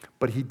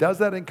 But he does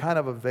that in kind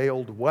of a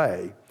veiled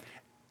way,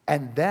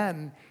 and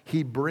then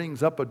he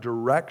brings up a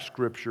direct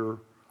scripture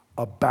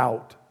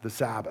about the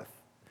Sabbath.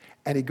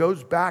 And he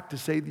goes back to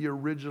say the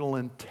original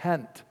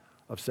intent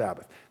of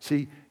Sabbath.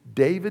 See,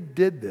 David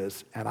did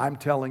this, and I'm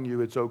telling you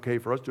it's okay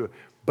for us to do it.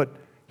 But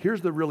here's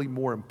the really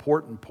more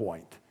important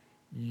point.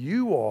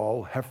 You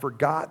all have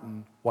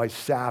forgotten why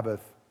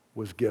Sabbath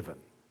was given.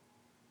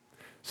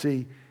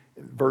 See,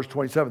 verse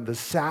 27, the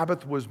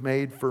Sabbath was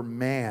made for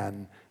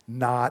man,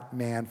 not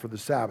man for the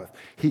Sabbath.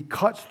 He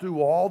cuts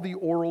through all the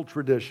oral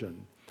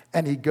tradition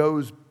and he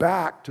goes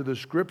back to the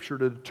scripture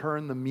to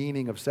determine the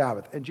meaning of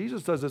Sabbath. And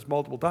Jesus does this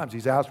multiple times.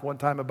 He's asked one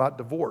time about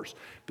divorce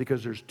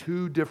because there's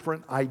two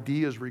different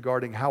ideas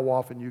regarding how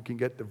often you can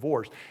get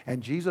divorced.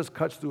 And Jesus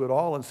cuts through it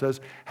all and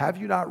says, have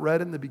you not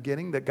read in the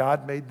beginning that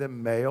God made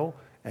them male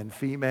and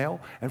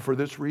female? And for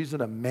this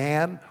reason, a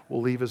man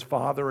will leave his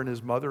father and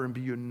his mother and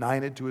be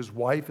united to his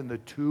wife, and the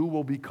two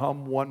will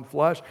become one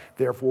flesh.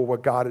 Therefore,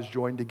 what God has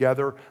joined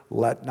together,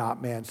 let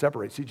not man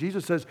separate. See,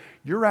 Jesus says,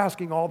 you're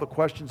asking all the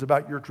questions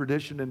about your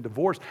tradition and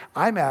divorce.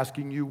 I'm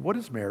asking you, what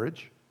is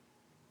marriage?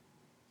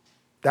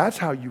 That's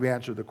how you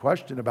answer the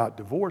question about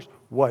divorce.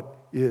 What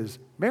is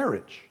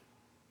marriage?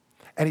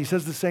 And he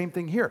says the same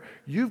thing here.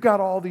 You've got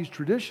all these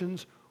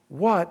traditions.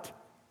 What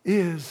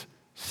is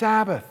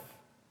Sabbath?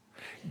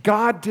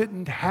 God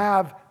didn't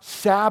have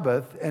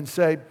Sabbath and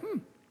say,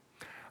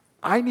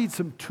 I need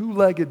some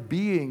two-legged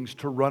beings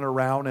to run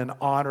around and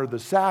honor the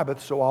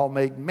Sabbath, so I'll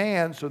make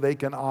man so they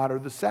can honor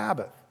the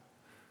Sabbath.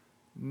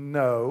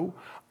 No.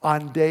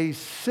 On day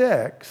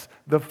 6,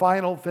 the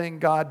final thing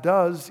God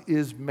does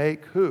is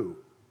make who?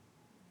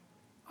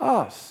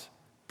 Us,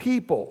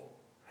 people.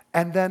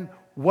 And then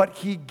what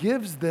he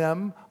gives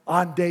them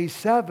on day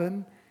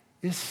 7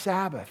 is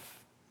Sabbath.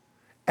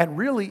 And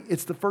really,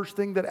 it's the first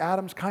thing that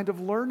Adam's kind of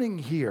learning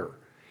here.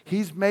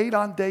 He's made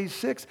on day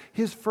 6.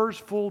 His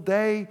first full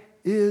day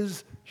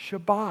is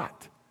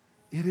Shabbat.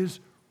 It is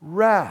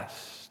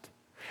rest.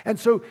 And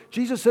so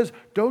Jesus says,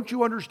 don't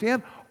you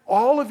understand?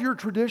 All of your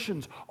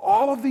traditions,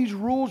 all of these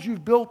rules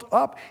you've built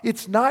up,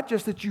 it's not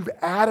just that you've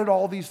added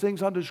all these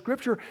things onto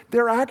Scripture.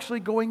 They're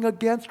actually going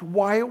against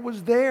why it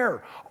was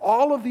there.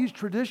 All of these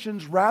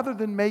traditions, rather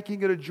than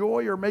making it a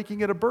joy or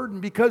making it a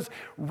burden, because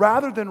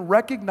rather than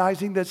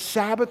recognizing that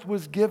Sabbath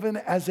was given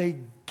as a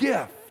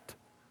gift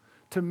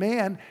to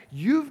man,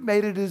 you've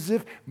made it as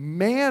if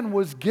man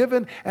was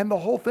given, and the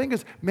whole thing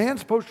is man's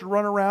supposed to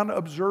run around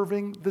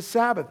observing the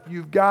Sabbath.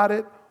 You've got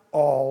it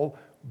all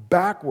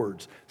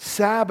backwards.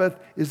 Sabbath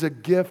is a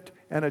gift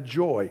and a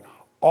joy.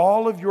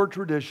 All of your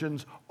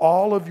traditions,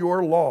 all of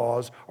your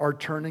laws are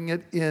turning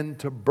it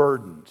into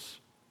burdens.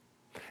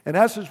 In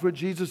essence, what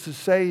Jesus is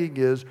saying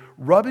is,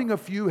 rubbing a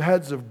few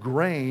heads of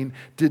grain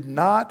did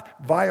not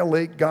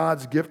violate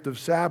God's gift of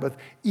Sabbath,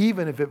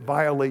 even if it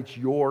violates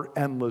your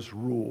endless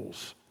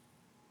rules.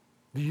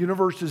 The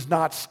universe is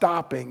not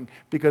stopping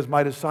because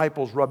my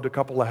disciples rubbed a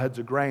couple of heads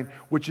of grain,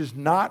 which is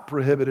not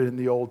prohibited in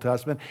the Old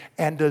Testament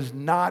and does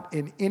not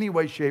in any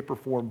way, shape, or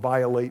form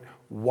violate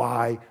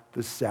why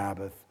the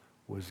Sabbath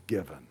was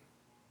given.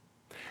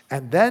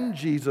 And then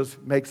Jesus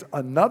makes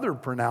another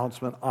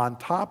pronouncement on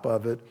top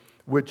of it,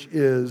 which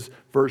is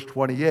verse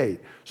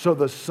 28. So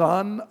the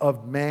Son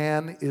of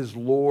Man is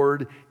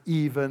Lord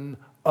even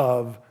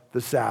of the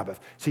Sabbath.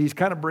 See, he's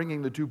kind of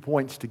bringing the 2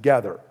 points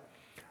together.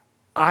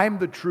 I'm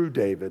the true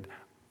David.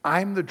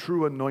 I'm the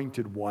true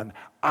anointed one.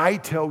 I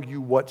tell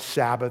you what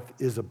Sabbath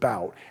is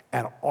about.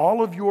 And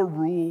all of your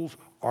rules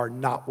are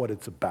not what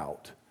it's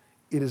about.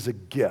 It is a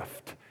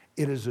gift.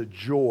 It is a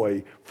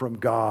joy from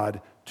God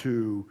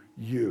to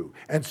you.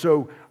 And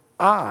so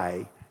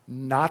I,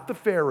 not the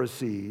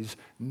Pharisees,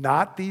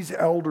 not these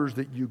elders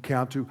that you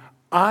count to,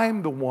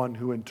 I'm the one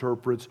who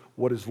interprets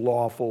what is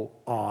lawful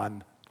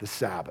on the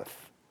Sabbath.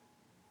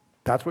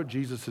 That's what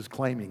Jesus is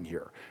claiming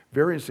here.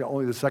 Very interesting.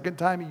 Only the second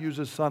time he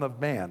uses Son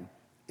of Man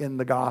in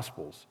the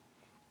Gospels.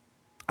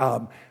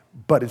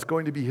 But it's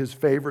going to be his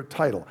favorite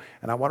title.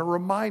 And I want to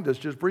remind us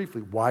just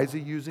briefly, why is he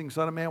using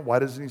Son of Man? Why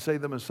doesn't he say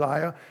the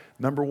Messiah?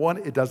 Number one,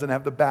 it doesn't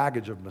have the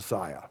baggage of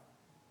Messiah.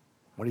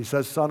 When he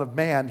says Son of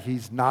Man,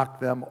 he's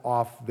knocked them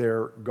off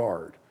their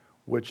guard,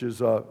 which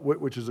is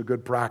a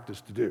good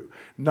practice to do.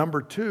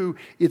 Number two,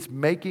 it's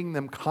making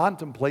them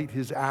contemplate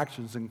his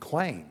actions and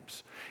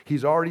claims.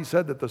 He's already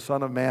said that the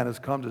Son of Man has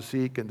come to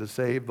seek and to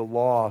save the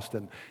lost,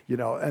 and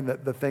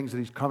the things that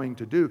he's coming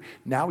to do.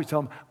 Now he's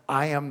telling them,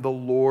 I am the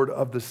Lord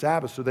of the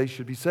Sabbath. So they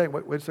should be saying,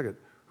 wait a second,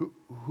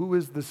 who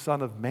is the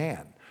Son of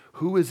Man?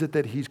 Who is it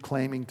that he's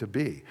claiming to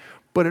be?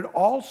 But it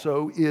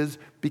also is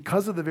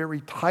because of the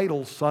very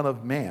title, Son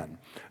of Man.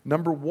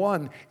 Number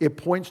one, it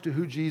points to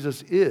who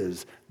Jesus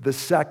is, the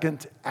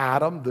second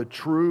Adam, the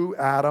true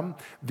Adam,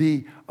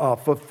 the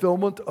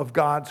fulfillment of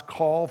God's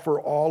call for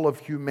all of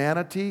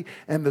humanity,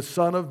 and the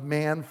Son of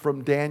Man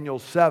from Daniel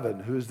 7,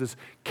 who is this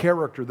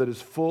character that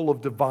is full of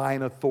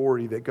divine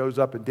authority that goes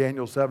up in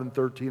Daniel 7,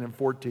 13, and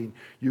 14.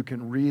 You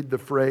can read the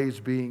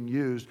phrase being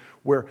used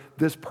where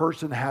this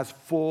person has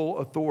full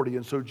authority.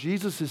 And so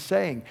Jesus is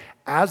saying,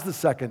 as the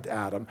second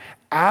Adam,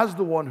 as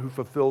the one who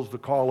fulfills the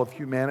call of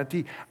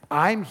humanity,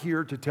 I'm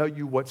here to tell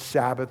you what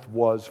Sabbath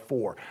was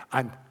for.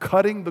 I'm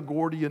cutting the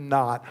Gordian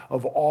knot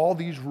of all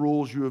these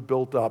rules you have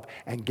built up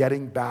and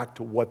getting back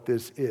to what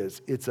this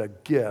is. It's a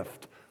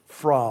gift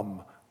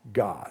from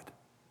God.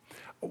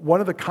 One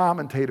of the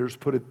commentators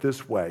put it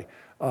this way,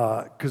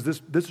 because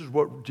this is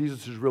what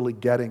Jesus is really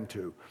getting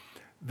to.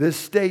 This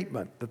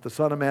statement that the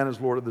Son of Man is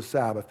Lord of the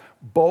Sabbath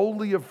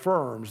boldly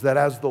affirms that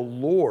as the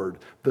Lord,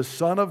 the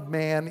Son of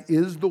Man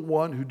is the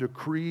one who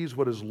decrees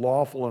what is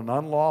lawful and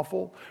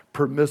unlawful,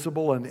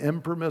 permissible and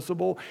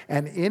impermissible,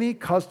 and any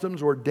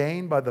customs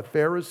ordained by the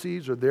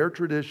Pharisees or their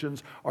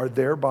traditions are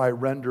thereby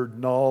rendered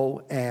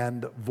null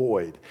and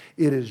void.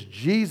 It is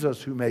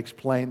Jesus who makes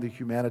plain the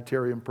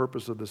humanitarian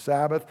purpose of the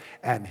Sabbath,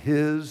 and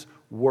his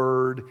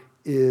word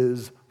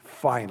is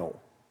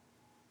final.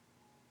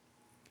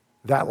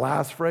 That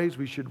last phrase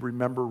we should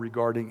remember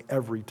regarding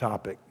every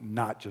topic,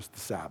 not just the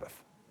Sabbath.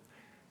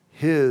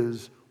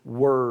 His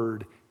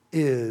word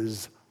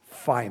is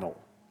final.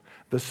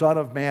 The Son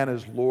of Man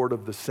is Lord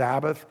of the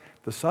Sabbath.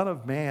 The Son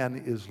of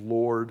Man is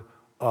Lord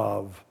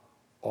of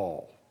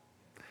all.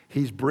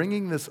 He's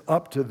bringing this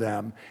up to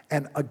them.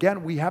 And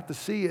again, we have to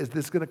see, is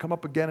this going to come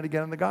up again and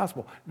again in the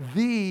gospel?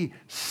 The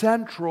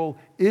central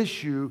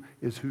issue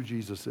is who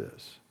Jesus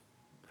is.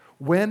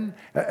 When,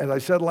 as I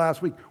said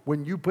last week,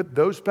 when you put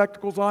those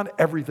spectacles on,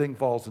 everything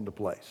falls into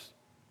place.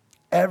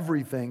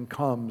 Everything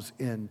comes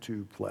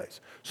into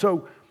place.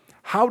 So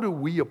how do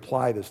we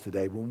apply this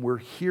today? When we're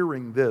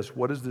hearing this,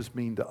 what does this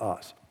mean to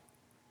us?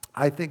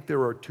 I think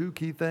there are two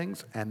key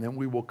things, and then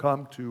we will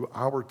come to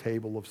our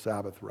table of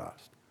Sabbath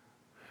rest.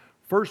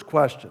 First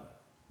question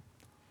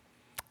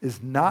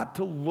is not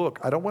to look,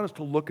 I don't want us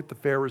to look at the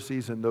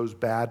Pharisees and those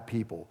bad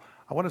people.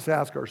 I want us to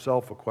ask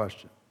ourselves a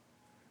question.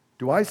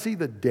 Do I see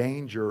the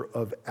danger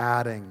of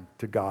adding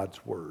to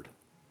God's word?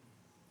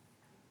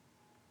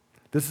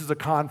 This is a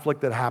conflict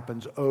that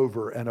happens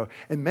over and over.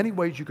 In many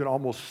ways, you can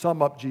almost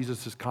sum up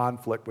Jesus'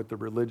 conflict with the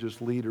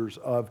religious leaders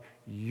of,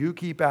 you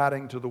keep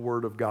adding to the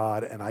word of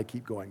God, and I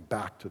keep going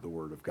back to the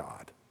word of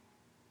God.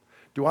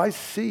 Do I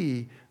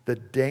see the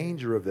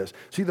danger of this?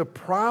 See, the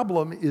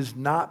problem is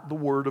not the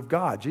word of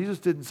God. Jesus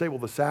didn't say, well,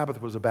 the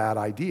Sabbath was a bad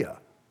idea.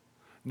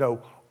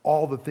 No,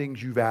 all the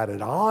things you've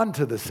added on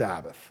to the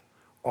Sabbath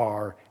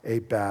are a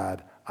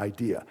bad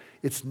idea.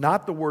 It's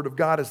not the word of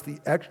God, it's the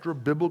extra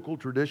biblical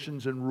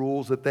traditions and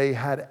rules that they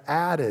had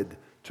added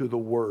to the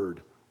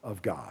word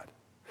of God.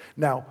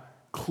 Now,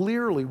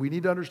 clearly, we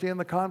need to understand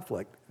the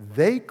conflict.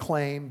 They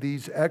claim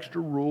these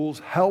extra rules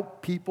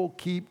help people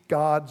keep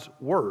God's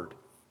word.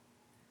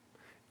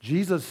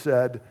 Jesus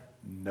said,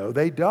 no,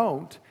 they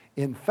don't.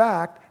 In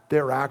fact,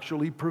 they're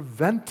actually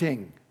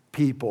preventing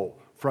people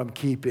from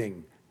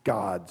keeping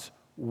God's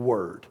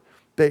word.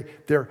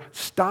 They're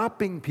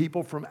stopping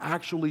people from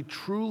actually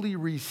truly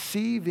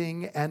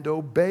receiving and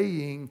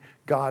obeying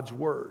God's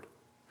word.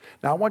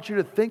 Now, I want you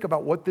to think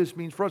about what this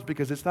means for us,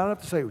 because it's not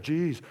enough to say, oh,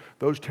 geez,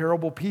 those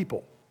terrible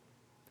people.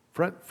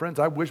 Friends,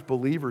 I wish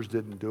believers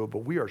didn't do it, but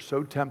we are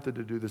so tempted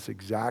to do this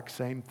exact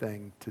same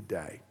thing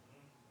today.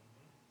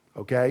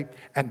 Okay?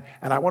 And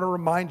I want to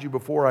remind you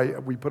before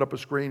we put up a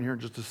screen here in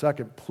just a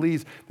second,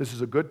 please, this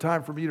is a good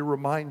time for me to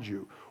remind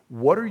you,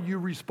 what are you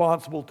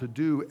responsible to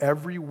do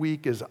every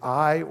week as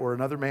I or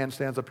another man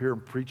stands up here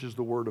and preaches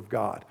the word of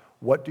God?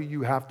 What do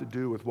you have to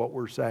do with what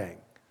we're saying?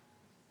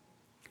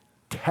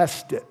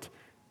 Test it.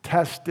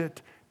 Test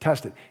it.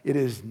 Test it. It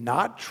is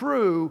not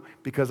true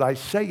because I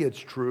say it's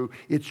true.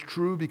 It's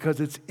true because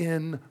it's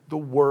in the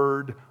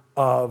word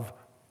of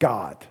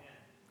God.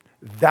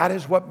 That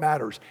is what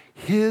matters.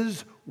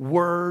 His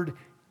word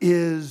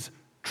is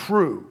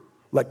true.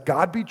 Let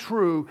God be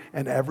true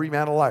and every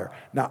man a liar.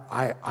 Now,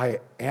 I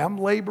am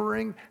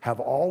laboring, have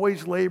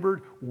always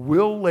labored,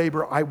 will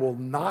labor. I will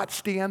not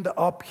stand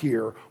up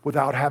here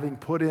without having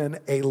put in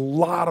a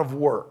lot of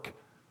work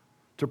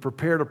to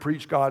prepare to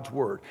preach God's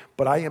word.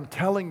 But I am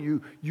telling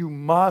you, you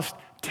must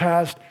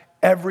test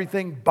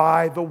everything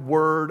by the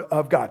word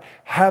of God.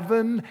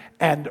 Heaven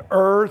and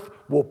earth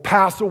will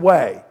pass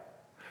away,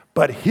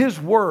 but his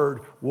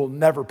word will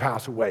never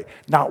pass away.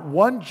 Not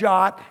one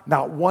jot,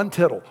 not one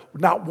tittle,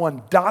 not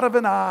one dot of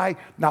an I,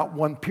 not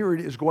one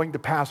period is going to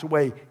pass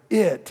away.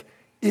 It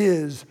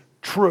is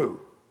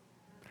true.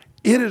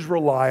 It is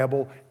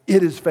reliable.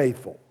 It is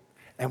faithful.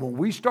 And when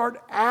we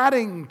start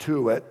adding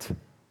to it,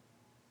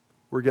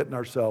 we're getting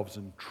ourselves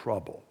in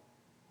trouble.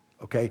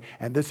 Okay?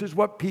 And this is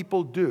what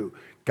people do.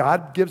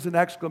 God gives an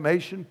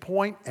exclamation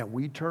point and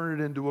we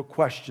turn it into a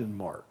question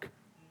mark.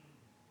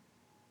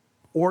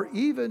 Or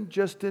even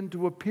just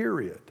into a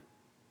period.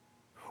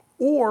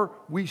 Or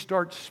we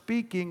start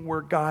speaking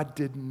where God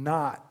did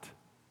not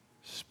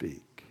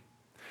speak.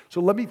 So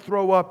let me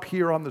throw up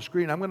here on the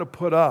screen, I'm going to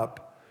put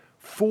up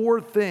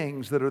 4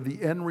 things that are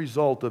the end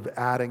result of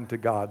adding to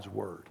God's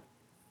word.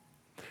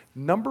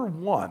 Number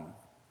 1,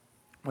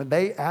 when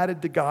they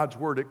added to God's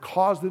word, it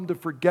caused them to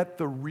forget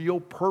the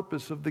real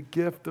purpose of the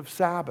gift of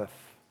Sabbath.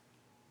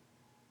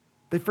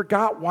 They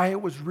forgot why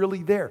it was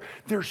really there.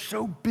 They're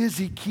so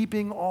busy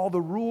keeping all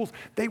the rules,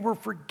 they were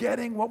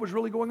forgetting what was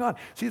really going on.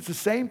 See, it's the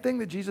same thing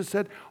that Jesus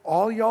said,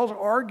 all y'all are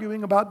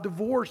arguing about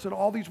divorce in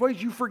all these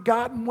ways. You've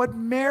forgotten what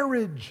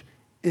marriage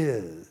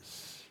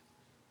is.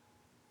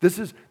 This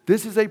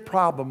is a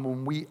problem.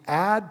 When we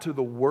add to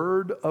the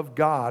word of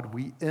God,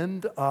 we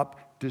end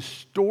up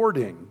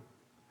distorting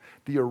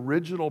the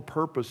original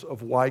purpose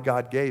of why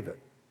God gave it.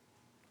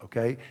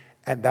 Okay?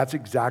 And that's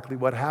exactly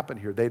what happened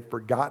here. They'd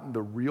forgotten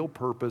the real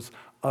purpose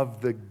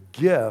of the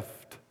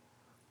gift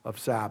of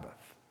Sabbath.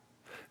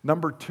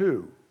 Number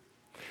two,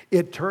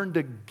 it turned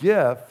a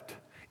gift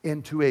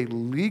into a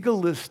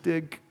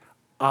legalistic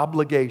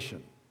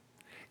obligation.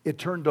 It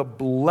turned a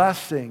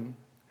blessing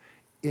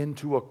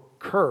into a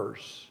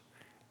curse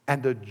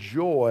and a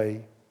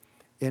joy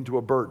into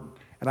a burden.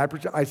 And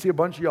I see a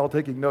bunch of y'all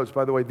taking notes.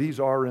 By the way, these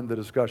are in the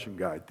discussion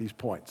guide, these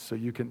points. So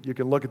you can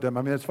look at them.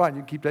 I mean, it's fine.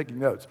 You can keep taking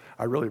notes.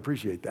 I really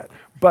appreciate that.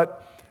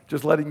 But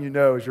just letting you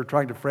know, as you're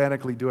trying to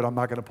frantically do it, I'm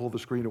not going to pull the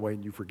screen away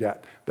and you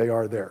forget. They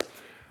are there.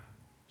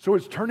 So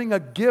it's turning a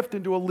gift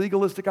into a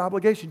legalistic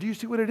obligation. Do you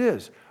see what it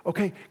is?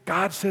 Okay,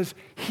 God says,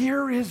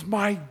 here is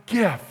my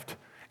gift.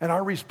 And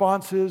our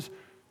response is,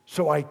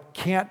 so I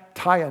can't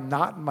tie a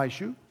knot in my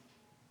shoe?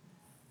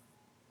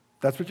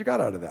 That's what you got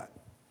out of that.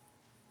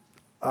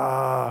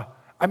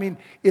 I mean,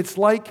 it's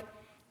like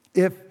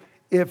if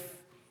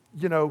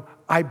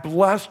I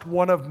blessed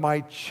one of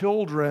my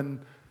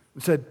children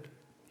and said,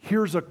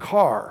 here's a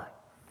car.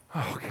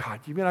 Oh, God,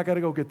 you mean I got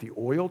to go get the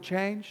oil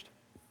changed?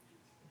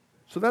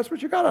 So that's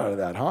what you got out of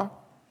that, huh?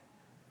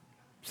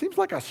 Seems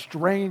like a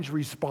strange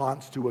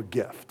response to a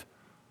gift.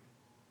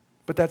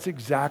 But that's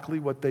exactly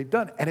what they've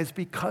done. And it's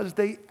because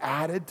they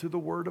added to the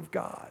Word of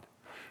God.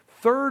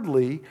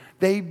 Thirdly,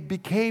 they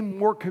became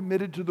more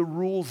committed to the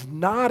rules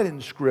not in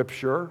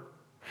Scripture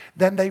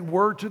than they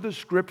were to the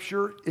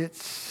Scripture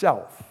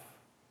itself.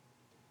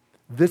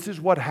 This is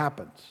what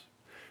happens.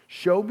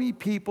 Show me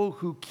people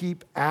who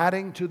keep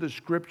adding to the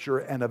Scripture,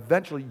 and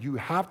eventually you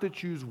have to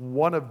choose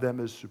one of them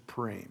as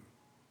supreme.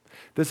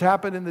 This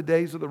happened in the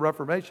days of the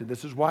Reformation.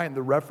 This is why in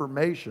the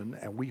Reformation,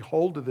 and we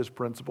hold to this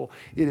principle,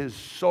 it is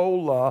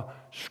sola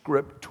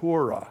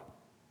scriptura.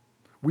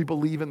 We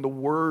believe in the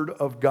Word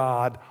of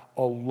God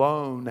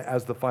alone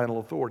as the final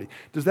authority.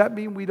 Does that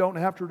mean we don't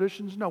have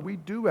traditions? No, we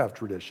do have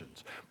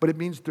traditions. But it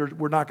means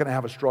we're not going to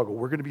have a struggle.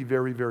 We're going to be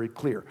very, very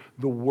clear.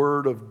 The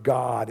Word of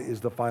God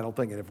is the final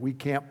thing. And if we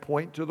can't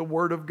point to the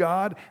Word of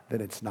God, then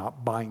it's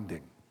not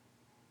binding.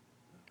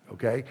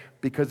 Okay?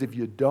 Because if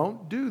you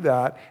don't do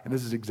that, and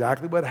this is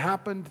exactly what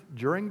happened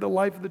during the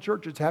life of the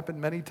church, it's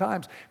happened many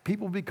times,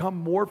 people become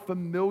more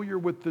familiar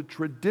with the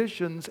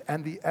traditions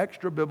and the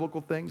extra biblical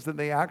things than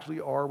they actually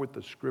are with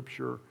the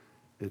Scripture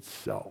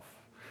itself.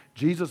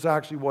 Jesus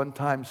actually one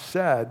time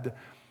said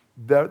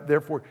that,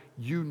 therefore,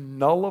 you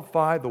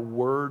nullify the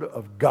Word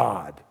of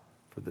God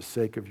for the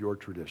sake of your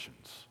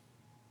traditions.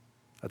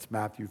 That's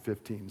Matthew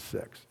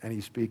 15:6. And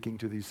he's speaking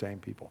to these same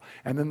people.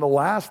 And then the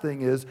last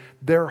thing is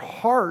their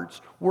hearts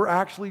were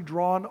actually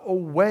drawn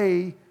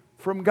away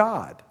from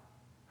God.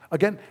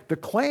 Again, the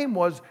claim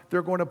was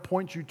they're going to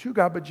point you to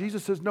God, but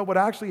Jesus says, no, what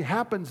actually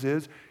happens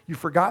is you've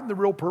forgotten the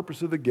real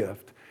purpose of the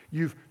gift.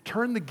 You've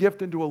turned the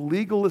gift into a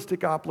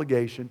legalistic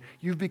obligation.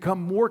 You've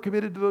become more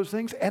committed to those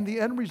things. And the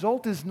end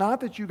result is not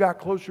that you got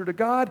closer to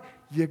God,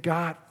 you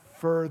got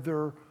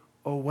further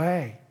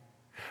away.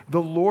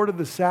 The Lord of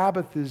the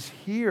Sabbath is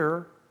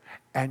here,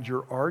 and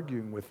you're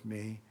arguing with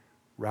me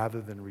rather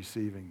than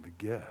receiving the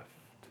gift.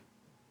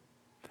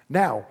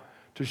 Now,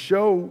 to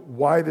show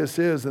why this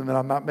is, and then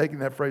I'm not making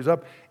that phrase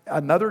up,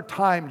 another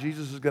time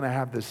Jesus is going to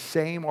have the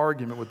same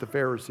argument with the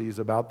Pharisees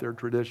about their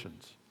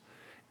traditions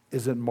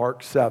is in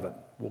Mark 7.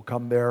 We'll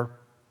come there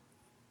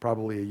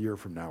probably a year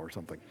from now or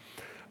something.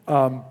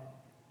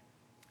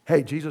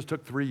 Hey, Jesus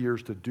took 3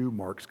 years to do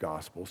Mark's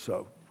gospel,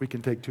 so we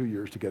can take 2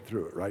 years to get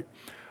through it, right?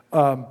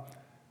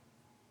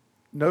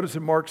 Notice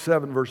in Mark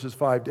 7, verses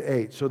 5 to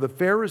 8. So the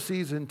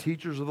Pharisees and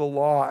teachers of the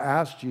law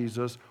asked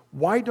Jesus,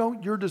 why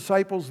don't your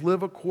disciples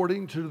live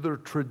according to the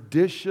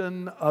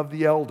tradition of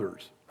the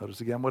elders?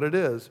 Notice again what it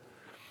is.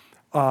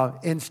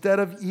 Instead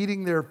of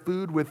eating their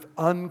food with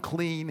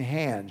unclean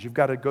hands. You've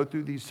got to go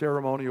through these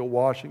ceremonial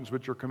washings,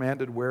 which are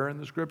commanded where in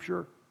the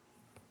Scripture?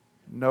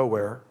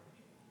 Nowhere.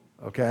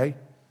 Okay?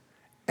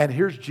 And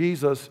here's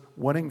Jesus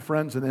winning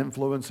friends and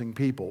influencing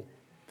people.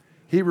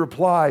 He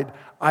replied,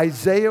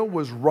 Isaiah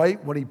was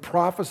right when he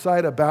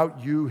prophesied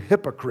about you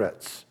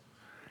hypocrites.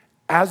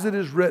 As it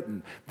is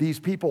written, these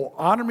people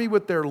honor me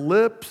with their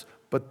lips,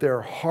 but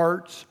their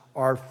hearts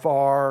are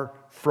far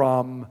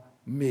from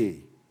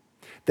me.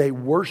 They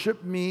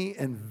worship me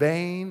in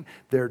vain.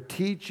 Their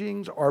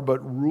teachings are but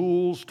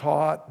rules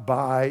taught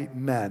by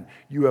men.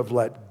 You have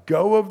let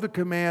go of the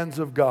commands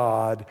of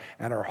God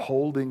and are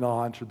holding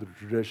on to the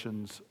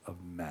traditions of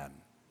men.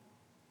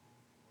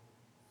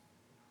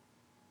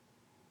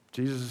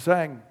 Jesus is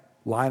saying,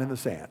 line in the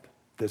sand.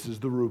 This is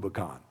the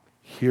Rubicon.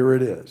 Here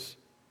it is.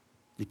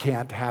 You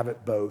can't have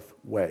it both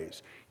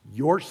ways.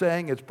 You're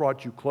saying it's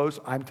brought you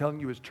close. I'm telling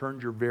you it's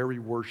turned your very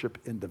worship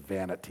into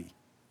vanity.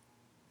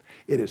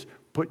 It has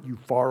put you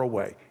far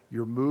away.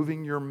 You're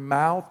moving your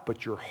mouth,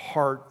 but your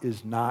heart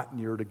is not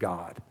near to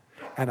God.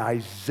 And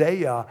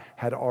Isaiah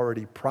had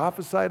already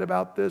prophesied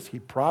about this. He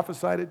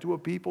prophesied it to a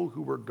people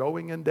who were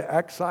going into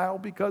exile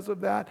because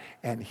of that.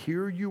 And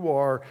here you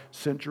are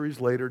centuries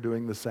later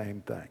doing the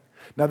same thing.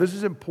 Now, this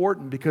is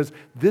important because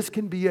this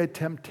can be a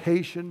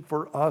temptation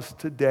for us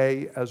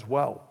today as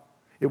well.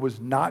 It was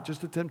not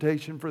just a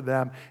temptation for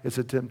them, it's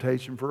a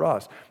temptation for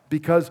us.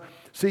 Because,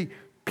 see,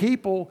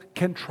 people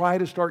can try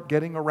to start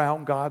getting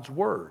around God's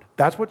word.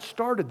 That's what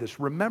started this.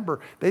 Remember,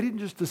 they didn't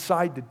just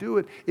decide to do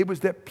it. It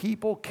was that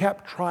people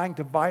kept trying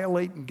to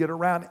violate and get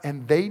around,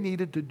 and they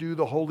needed to do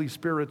the Holy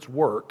Spirit's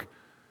work.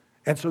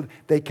 And so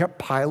they kept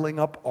piling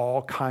up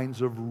all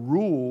kinds of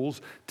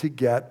rules to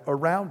get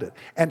around it.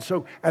 And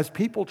so as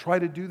people try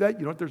to do that,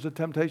 you know what there's a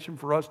temptation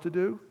for us to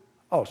do?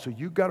 Oh, so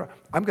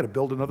I'm going to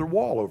build another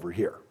wall over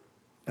here.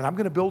 And I'm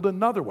going to build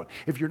another one.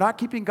 If you're not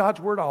keeping God's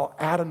word, I'll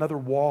add another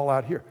wall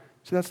out here.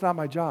 See, that's not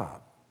my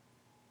job.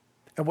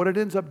 And what it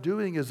ends up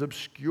doing is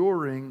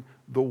obscuring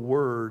the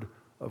word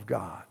of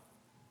God.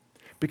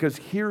 Because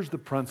here's the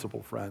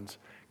principle, friends.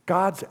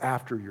 God's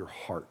after your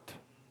heart,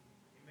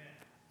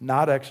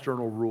 not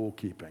external rule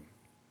keeping.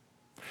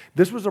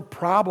 This was a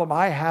problem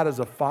I had as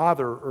a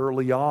father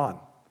early on.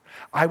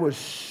 I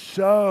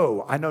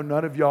know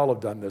none of y'all have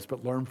done this,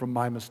 but learn from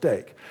my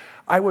mistake.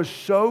 I was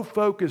so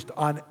focused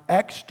on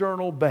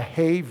external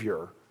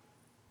behavior,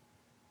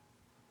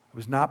 I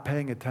was not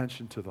paying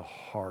attention to the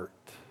heart.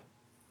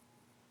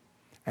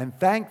 And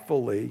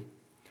thankfully,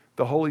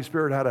 the Holy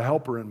Spirit had a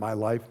helper in my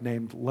life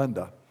named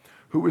Linda,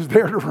 who was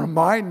there to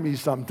remind me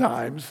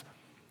sometimes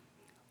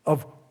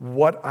of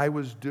what I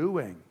was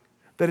doing.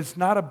 That it's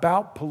not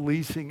about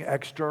policing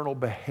external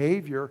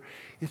behavior.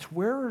 It's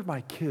where is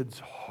my kid's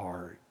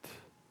heart?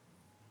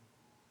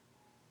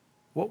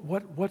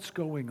 What's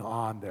going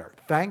on there?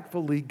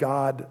 Thankfully,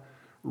 God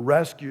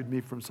rescued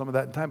me from some of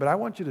that in time. But I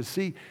want you to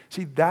see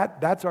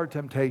that's our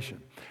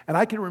temptation. And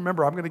I can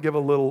remember, I'm going to give a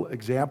little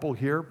example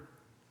here.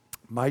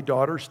 My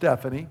daughter,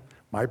 Stephanie,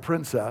 my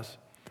princess,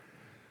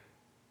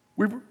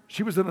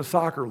 she was in a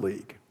soccer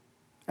league.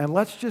 And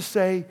let's just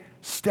say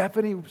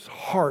Stephanie's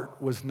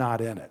heart was not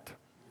in it.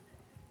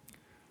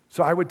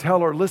 So I would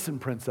tell her, listen,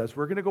 princess,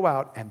 we're going to go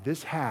out, and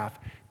this half,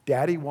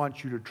 Daddy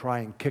wants you to try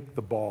and kick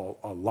the ball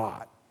a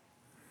lot.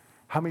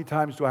 How many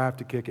times do I have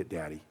to kick it,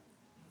 Daddy?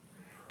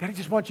 Daddy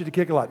just wants you to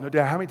kick a lot. No,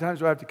 Dad, how many times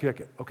do I have to kick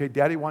it? Okay,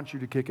 Daddy wants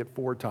you to kick it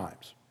 4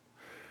 times.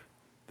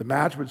 The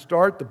match would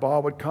start, the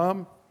ball would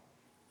come.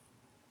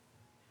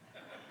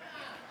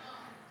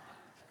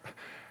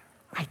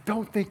 I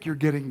don't think you're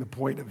getting the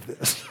point of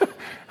this,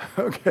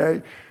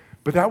 okay?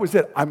 But that was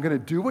it. I'm going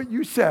to do what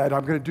you said.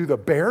 I'm going to do the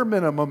bare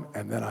minimum,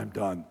 and then I'm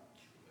done.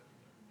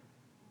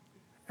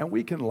 And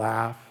we can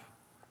laugh.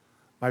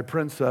 My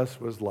princess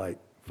was like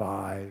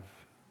 5.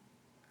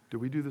 Do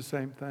we do the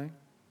same thing?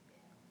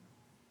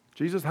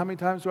 Jesus, how many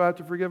times do I have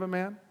to forgive a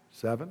man?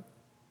 7.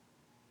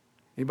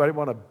 Anybody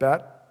want to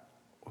bet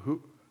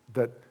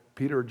that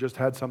Peter just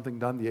had something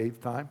done the 8th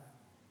time?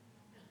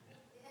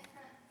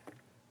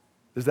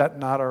 Is that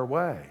not our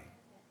way?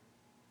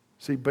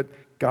 See, but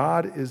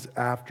God is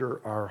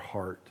after our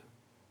heart.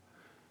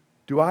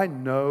 Do I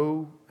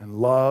know and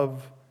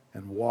love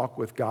and walk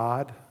with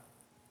God?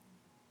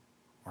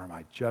 Or am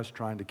I just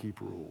trying to keep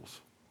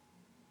rules?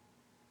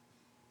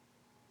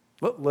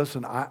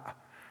 Listen,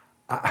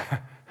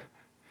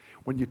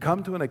 when you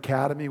come to an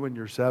academy when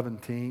you're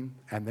 17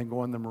 and then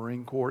go in the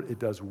Marine Corps, it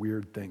does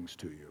weird things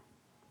to you.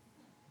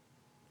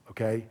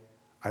 Okay?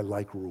 I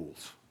like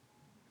rules.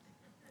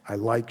 I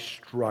like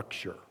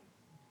structure.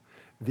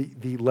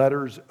 The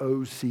letters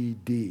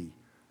OCD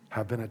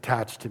have been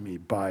attached to me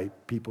by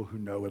people who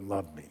know and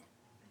love me.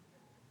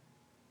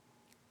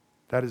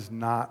 That is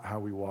not how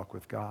we walk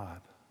with God.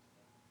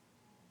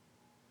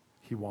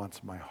 He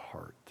wants my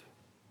heart.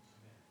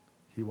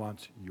 He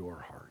wants your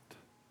heart.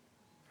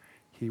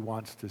 He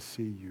wants to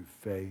see you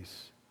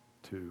face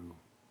to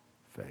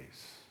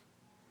face.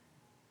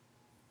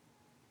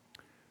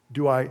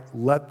 Do I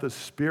let the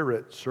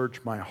Spirit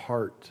search my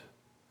heart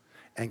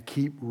and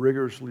keep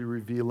rigorously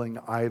revealing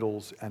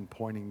idols and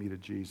pointing me to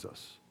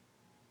Jesus?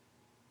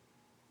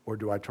 Or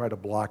do I try to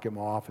block him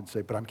off and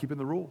say, but I'm keeping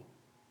the rule.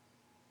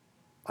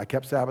 I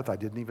kept Sabbath. I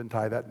didn't even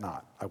tie that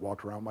knot. I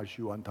walked around my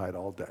shoe untied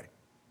all day.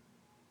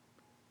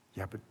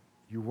 Yeah, but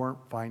you weren't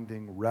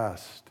finding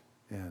rest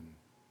in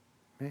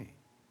me.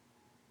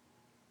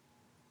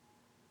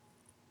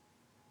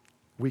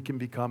 We can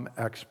become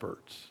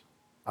experts.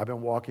 I've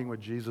been walking with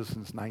Jesus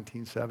since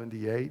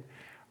 1978.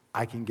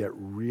 I can get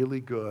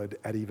really good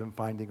at even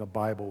finding a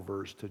Bible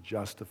verse to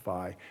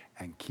justify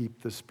and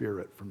keep the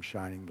Spirit from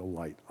shining the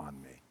light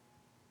on me.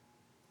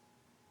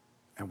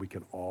 And we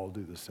can all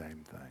do the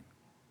same thing.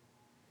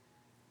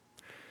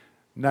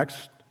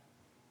 Next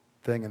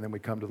thing, and then we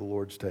come to the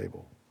Lord's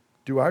table.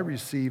 Do I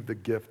receive the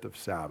gift of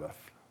Sabbath?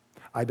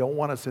 I don't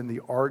want us in the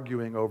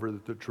arguing over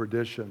the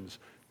traditions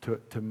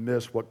to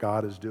miss what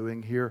God is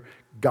doing here.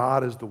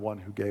 God is the one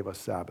who gave us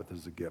Sabbath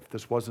as a gift.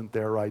 This wasn't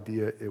their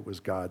idea, it was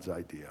God's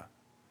idea.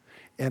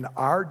 In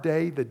our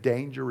day, the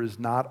danger is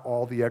not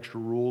all the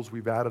extra rules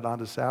we've added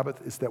onto Sabbath,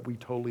 it's that we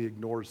totally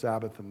ignore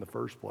Sabbath in the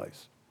first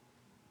place.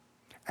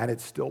 And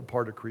it's still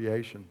part of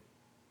creation.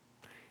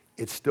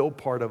 It's still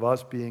part of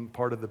us being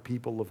part of the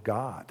people of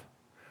God,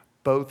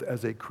 both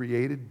as a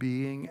created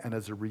being and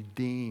as a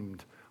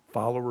redeemed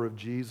follower of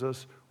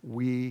Jesus.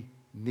 We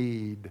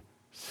need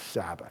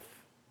Sabbath.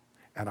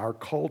 And our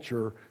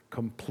culture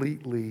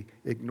completely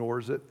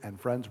ignores it. And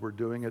friends, we're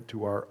doing it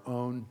to our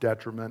own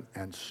detriment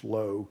and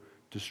slow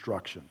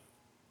destruction.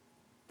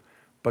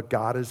 But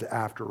God is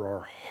after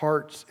our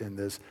hearts in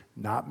this,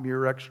 not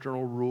mere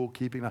external rule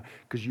keeping.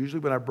 Because usually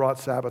when I brought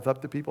Sabbath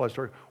up to people, I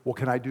started, well,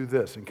 can I do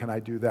this and can I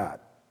do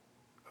that?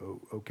 Oh,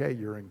 okay,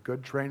 you're in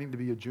good training to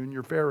be a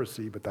junior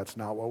Pharisee, but that's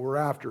not what we're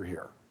after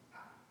here.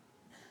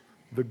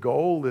 The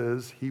goal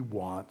is he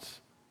wants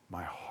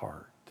my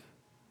heart.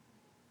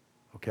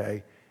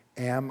 Okay?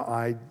 Am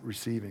I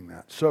receiving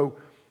that? So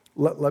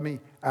let me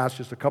ask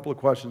just a couple of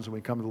questions when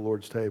we come to the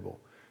Lord's table.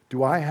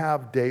 Do I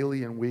have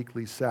daily and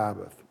weekly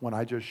Sabbath when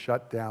I just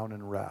shut down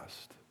and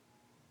rest?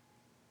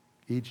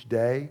 Each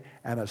day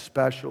and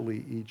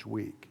especially each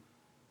week.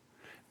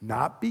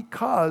 Not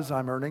because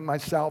I'm earning my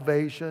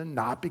salvation,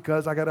 not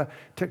because I got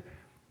to,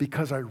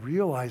 because I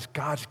realize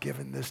God's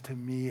given this to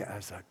me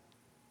as a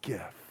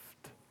gift.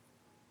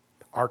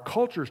 Our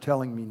culture is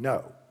telling me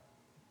no.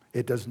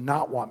 It does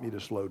not want me to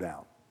slow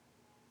down.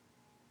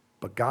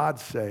 But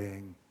God's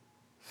saying,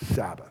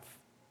 Sabbath.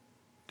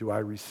 Do I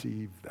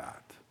receive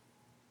that?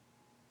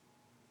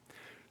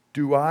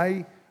 Do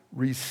I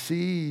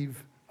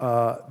receive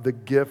the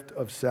gift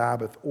of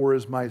Sabbath, or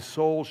is my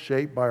soul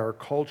shaped by our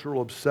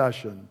cultural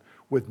obsession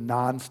with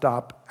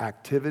nonstop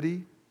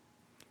activity,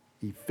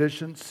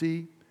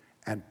 efficiency,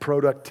 and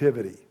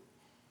productivity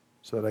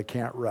so that I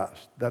can't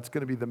rest? That's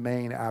going to be the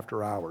main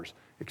after hours,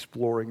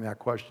 exploring that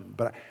question.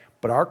 But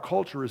our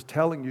culture is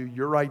telling you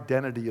your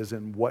identity is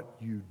in what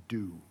you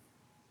do.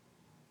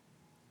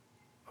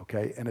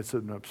 Okay? And it's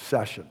an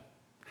obsession.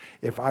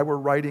 If I were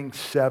writing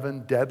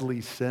 7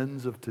 deadly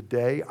sins of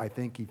today, I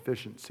think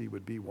efficiency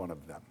would be one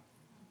of them.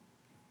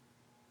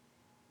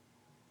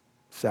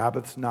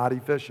 Sabbath's not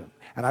efficient.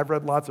 And I've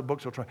read lots of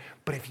books that'll try,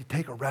 but if you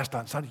take a rest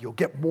on Sunday, you'll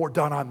get more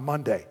done on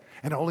Monday.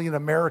 And only an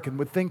American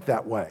would think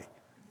that way.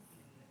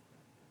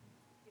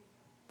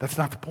 That's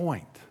not the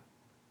point.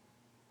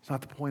 It's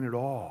not the point at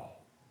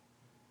all.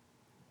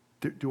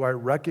 Do I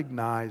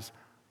recognize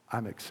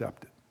I'm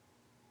accepted?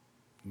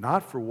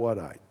 Not for what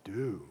I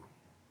do,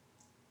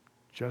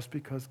 just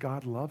because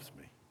God loves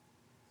me.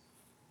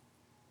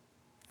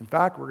 In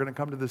fact, we're going to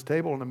come to this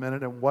table in a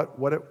minute, and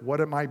what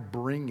am I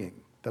bringing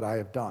that I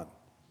have done?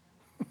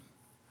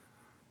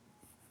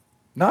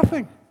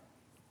 Nothing.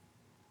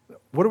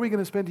 What are we going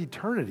to spend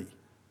eternity?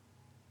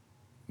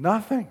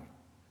 Nothing.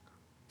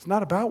 It's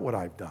not about what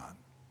I've done.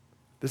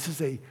 This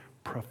is a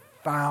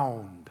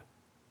profound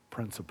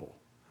principle,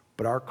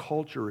 but our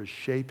culture is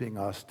shaping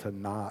us to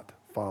not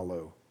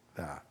follow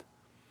that.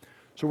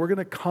 So we're going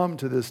to come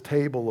to this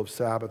table of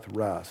Sabbath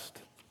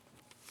rest.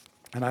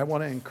 And I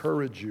want to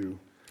encourage you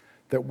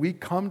that we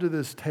come to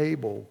this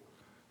table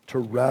to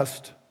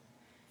rest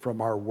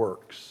from our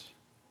works.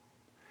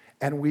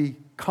 And we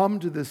come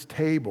to this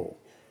table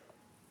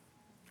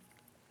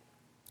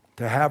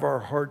to have our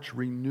hearts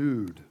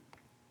renewed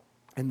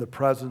in the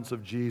presence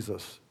of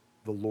Jesus,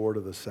 the Lord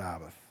of the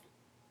Sabbath.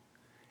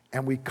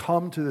 And we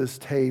come to this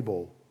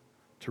table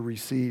to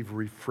receive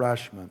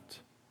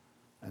refreshment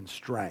and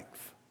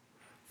strength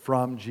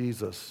from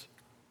Jesus,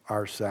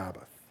 our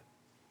Sabbath.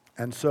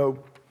 And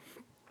so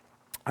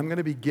I'm going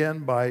to begin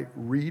by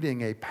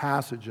reading a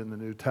passage in the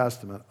New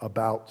Testament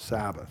about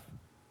Sabbath,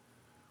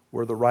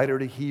 where the writer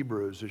to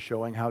Hebrews is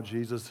showing how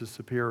Jesus is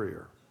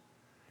superior.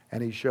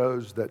 And he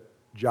shows that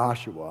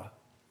Joshua,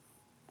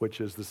 which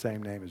is the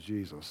same name as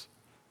Jesus,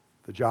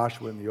 the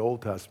Joshua in the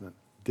Old Testament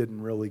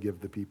didn't really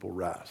give the people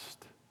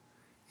rest,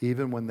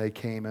 even when they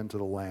came into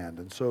the land.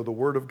 And so the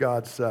Word of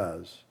God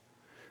says,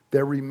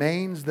 there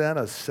remains then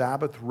a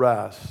Sabbath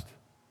rest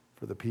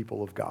for the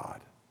people of God.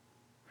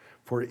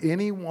 For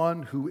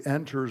anyone who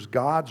enters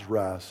God's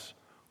rest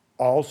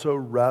also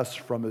rests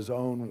from his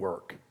own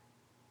work,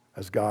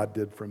 as God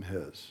did from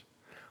his.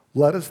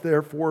 Let us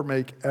therefore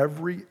make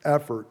every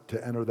effort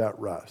to enter that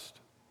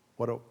rest.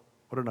 What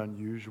an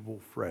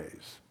unusual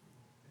phrase.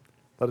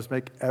 Let us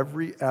make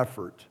every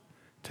effort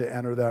to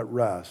enter that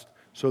rest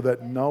so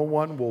that no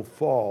one will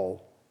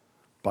fall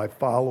by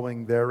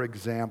following their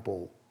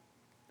example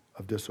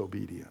of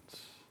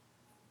disobedience.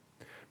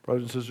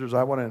 Brothers and sisters,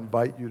 I want to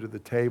invite you to the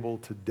table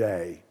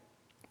today,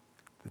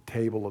 the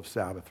table of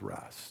Sabbath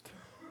rest.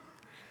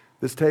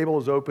 This table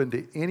is open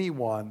to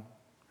anyone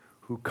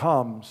who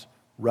comes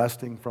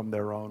resting from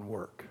their own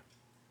work.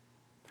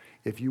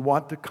 If you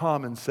want to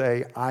come and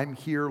say, I'm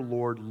here,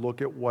 Lord,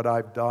 look at what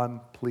I've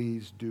done,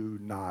 please do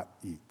not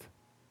eat.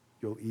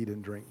 You'll eat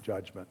and drink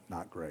judgment,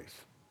 not grace.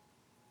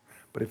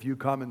 But if you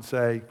come and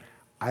say,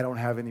 I don't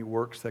have any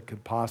works that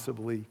could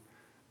possibly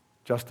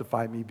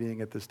justify me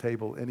being at this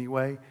table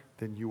anyway,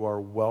 then you are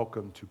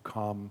welcome to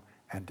come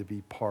and to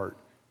be part,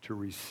 to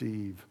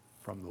receive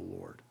from the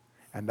Lord.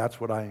 And that's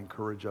what I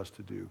encourage us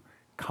to do.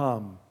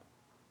 Come,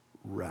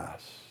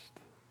 rest.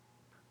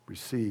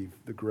 Receive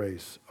the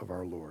grace of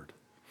our Lord.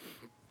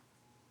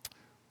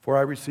 For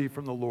I received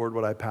from the Lord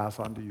what I pass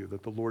on to you,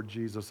 that the Lord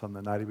Jesus, on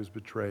the night he was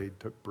betrayed,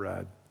 took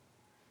bread.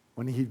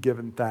 When he'd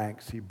given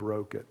thanks, he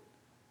broke it,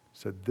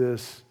 said,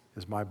 this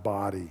is my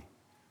body,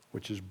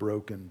 which is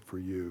broken for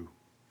you.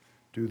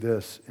 Do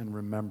this in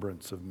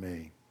remembrance of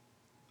me.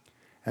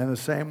 And in the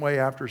same way,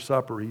 after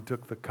supper, he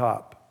took the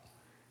cup.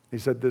 He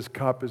said, "This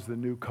cup is the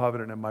new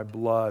covenant in my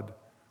blood,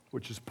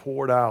 which is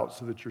poured out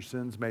so that your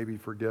sins may be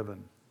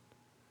forgiven.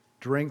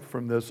 Drink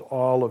from this,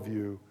 all of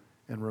you,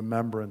 in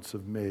remembrance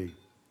of me.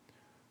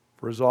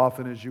 For as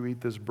often as you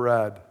eat this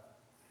bread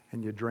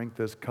and you drink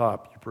this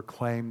cup, you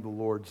proclaim the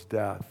Lord's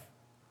death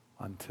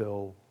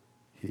until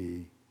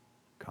he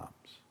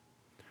comes."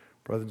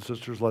 Brothers and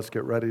sisters, let's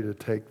get ready to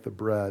take the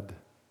bread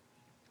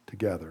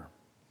together.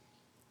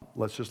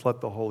 Let's just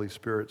let the Holy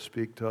Spirit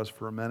speak to us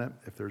for a minute.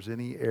 If there's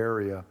any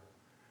area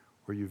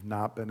where you've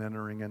not been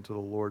entering into the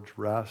Lord's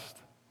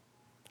rest,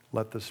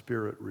 let the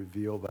Spirit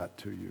reveal that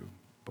to you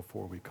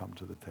before we come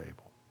to the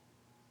table.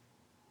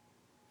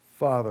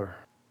 Father,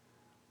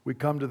 we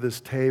come to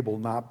this table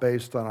not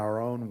based on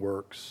our own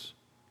works,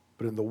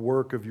 but in the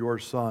work of your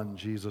Son,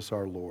 Jesus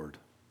our Lord.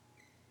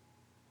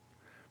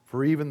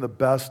 For even the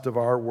best of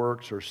our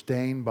works are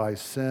stained by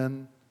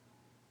sin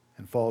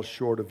and fall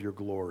short of your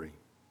glory.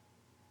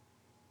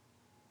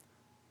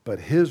 But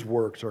his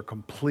works are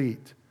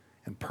complete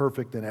and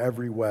perfect in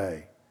every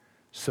way,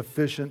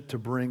 sufficient to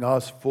bring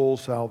us full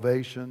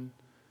salvation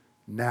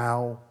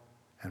now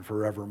and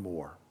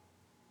forevermore.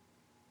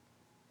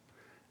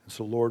 And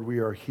so, Lord, we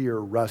are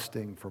here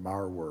resting from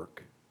our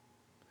work,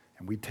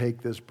 and we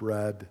take this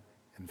bread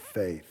in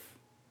faith,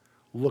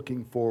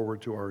 looking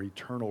forward to our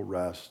eternal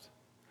rest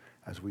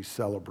as we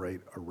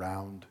celebrate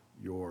around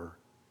your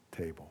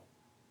table.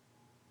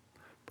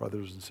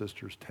 Brothers and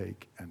sisters,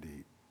 take and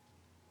eat.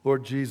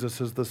 Lord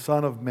Jesus, as the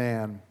Son of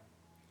Man,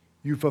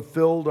 you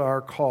fulfilled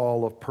our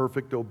call of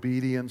perfect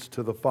obedience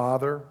to the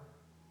Father,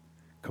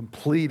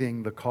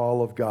 completing the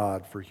call of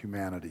God for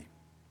humanity.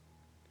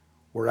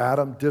 Where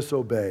Adam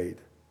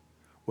disobeyed,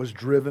 was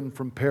driven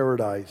from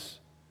paradise,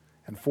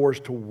 and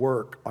forced to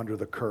work under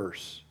the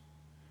curse,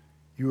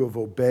 you have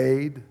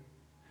obeyed,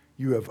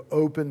 you have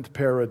opened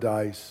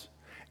paradise,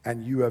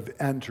 and you have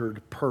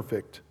entered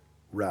perfect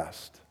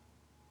rest.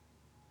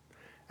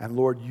 And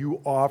Lord,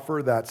 you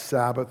offer that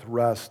Sabbath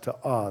rest to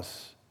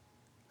us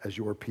as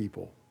your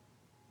people.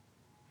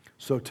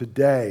 So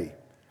today,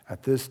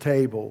 at this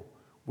table,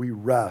 we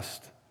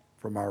rest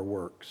from our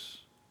works.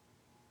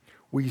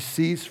 We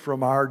cease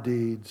from our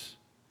deeds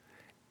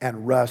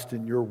and rest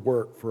in your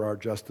work for our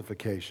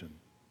justification.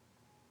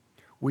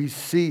 We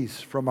cease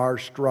from our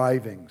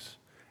strivings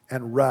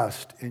and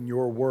rest in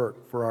your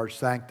work for our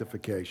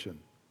sanctification.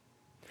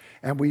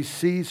 And we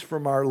cease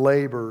from our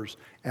labors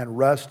and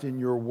rest in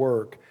your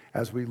work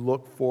as we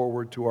look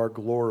forward to our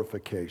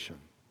glorification.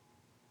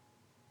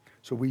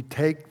 So we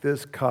take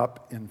this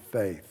cup in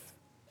faith,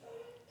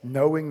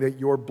 knowing that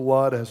your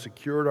blood has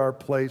secured our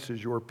place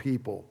as your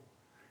people,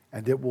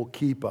 and it will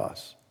keep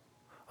us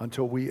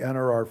until we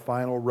enter our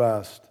final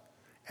rest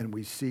and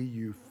we see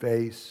you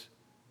face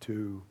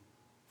to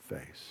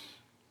face.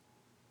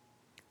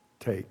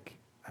 Take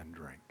and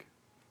drink.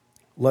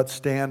 Let's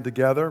stand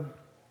together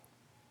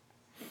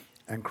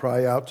and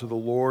cry out to the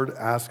Lord,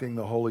 asking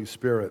the Holy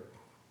Spirit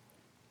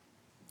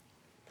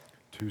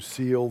to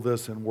seal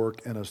this and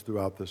work in us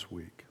throughout this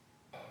week.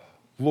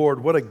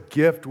 Lord, what a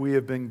gift we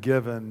have been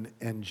given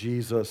in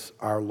Jesus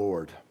our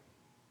Lord.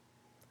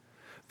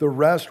 The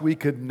rest we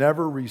could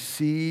never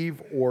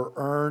receive or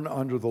earn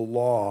under the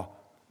law,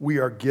 we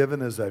are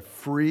given as a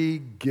free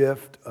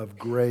gift of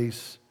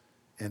grace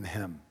in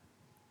him.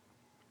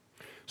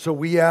 So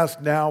we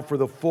ask now for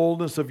the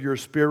fullness of your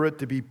Spirit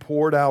to be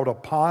poured out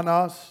upon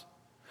us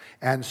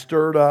and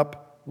stirred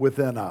up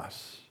within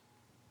us.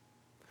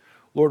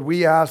 Lord,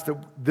 we ask that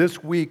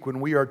this week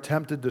when we are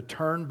tempted to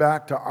turn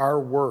back to our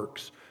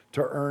works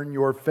to earn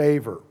your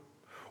favor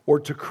or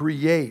to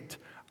create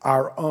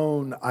our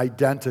own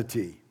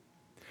identity,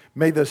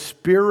 may the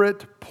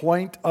Spirit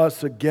point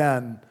us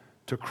again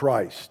to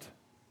Christ.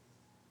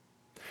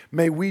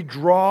 May we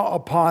draw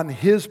upon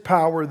his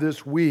power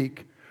this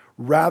week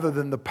rather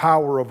than the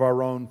power of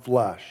our own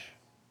flesh.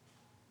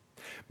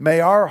 May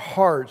our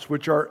hearts,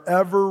 which are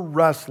ever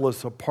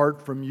restless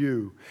apart from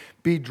you,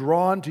 be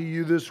drawn to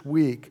you this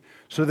week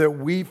so that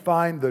we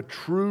find the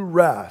true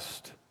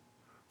rest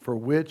for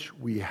which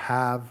we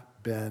have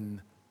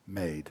been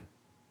made.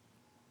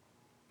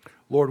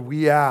 Lord,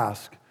 we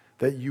ask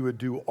that you would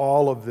do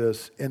all of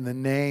this in the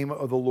name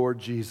of the Lord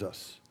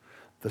Jesus,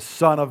 the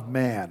Son of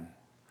Man,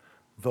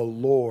 the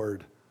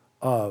Lord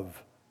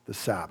of the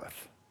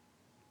Sabbath.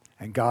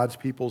 And God's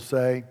people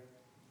say,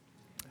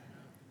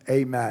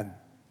 Amen.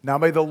 Now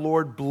may the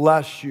Lord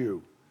bless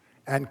you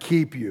and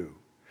keep you.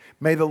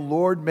 May the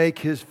Lord make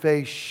his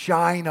face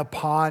shine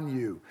upon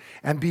you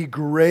and be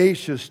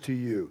gracious to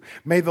you.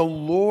 May the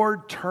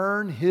Lord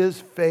turn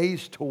his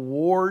face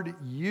toward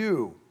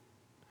you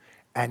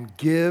and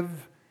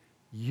give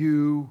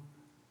you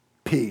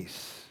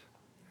peace.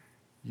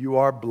 You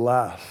are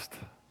blessed.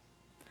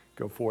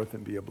 Go forth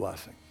and be a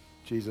blessing.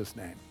 In Jesus'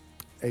 name,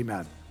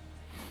 amen.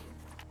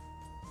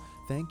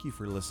 Thank you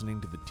for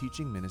listening to the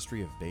teaching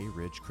ministry of Bay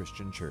Ridge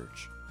Christian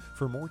Church.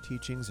 For more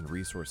teachings and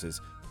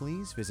resources,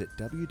 please visit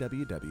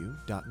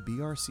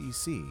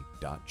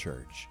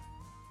www.brcc.church.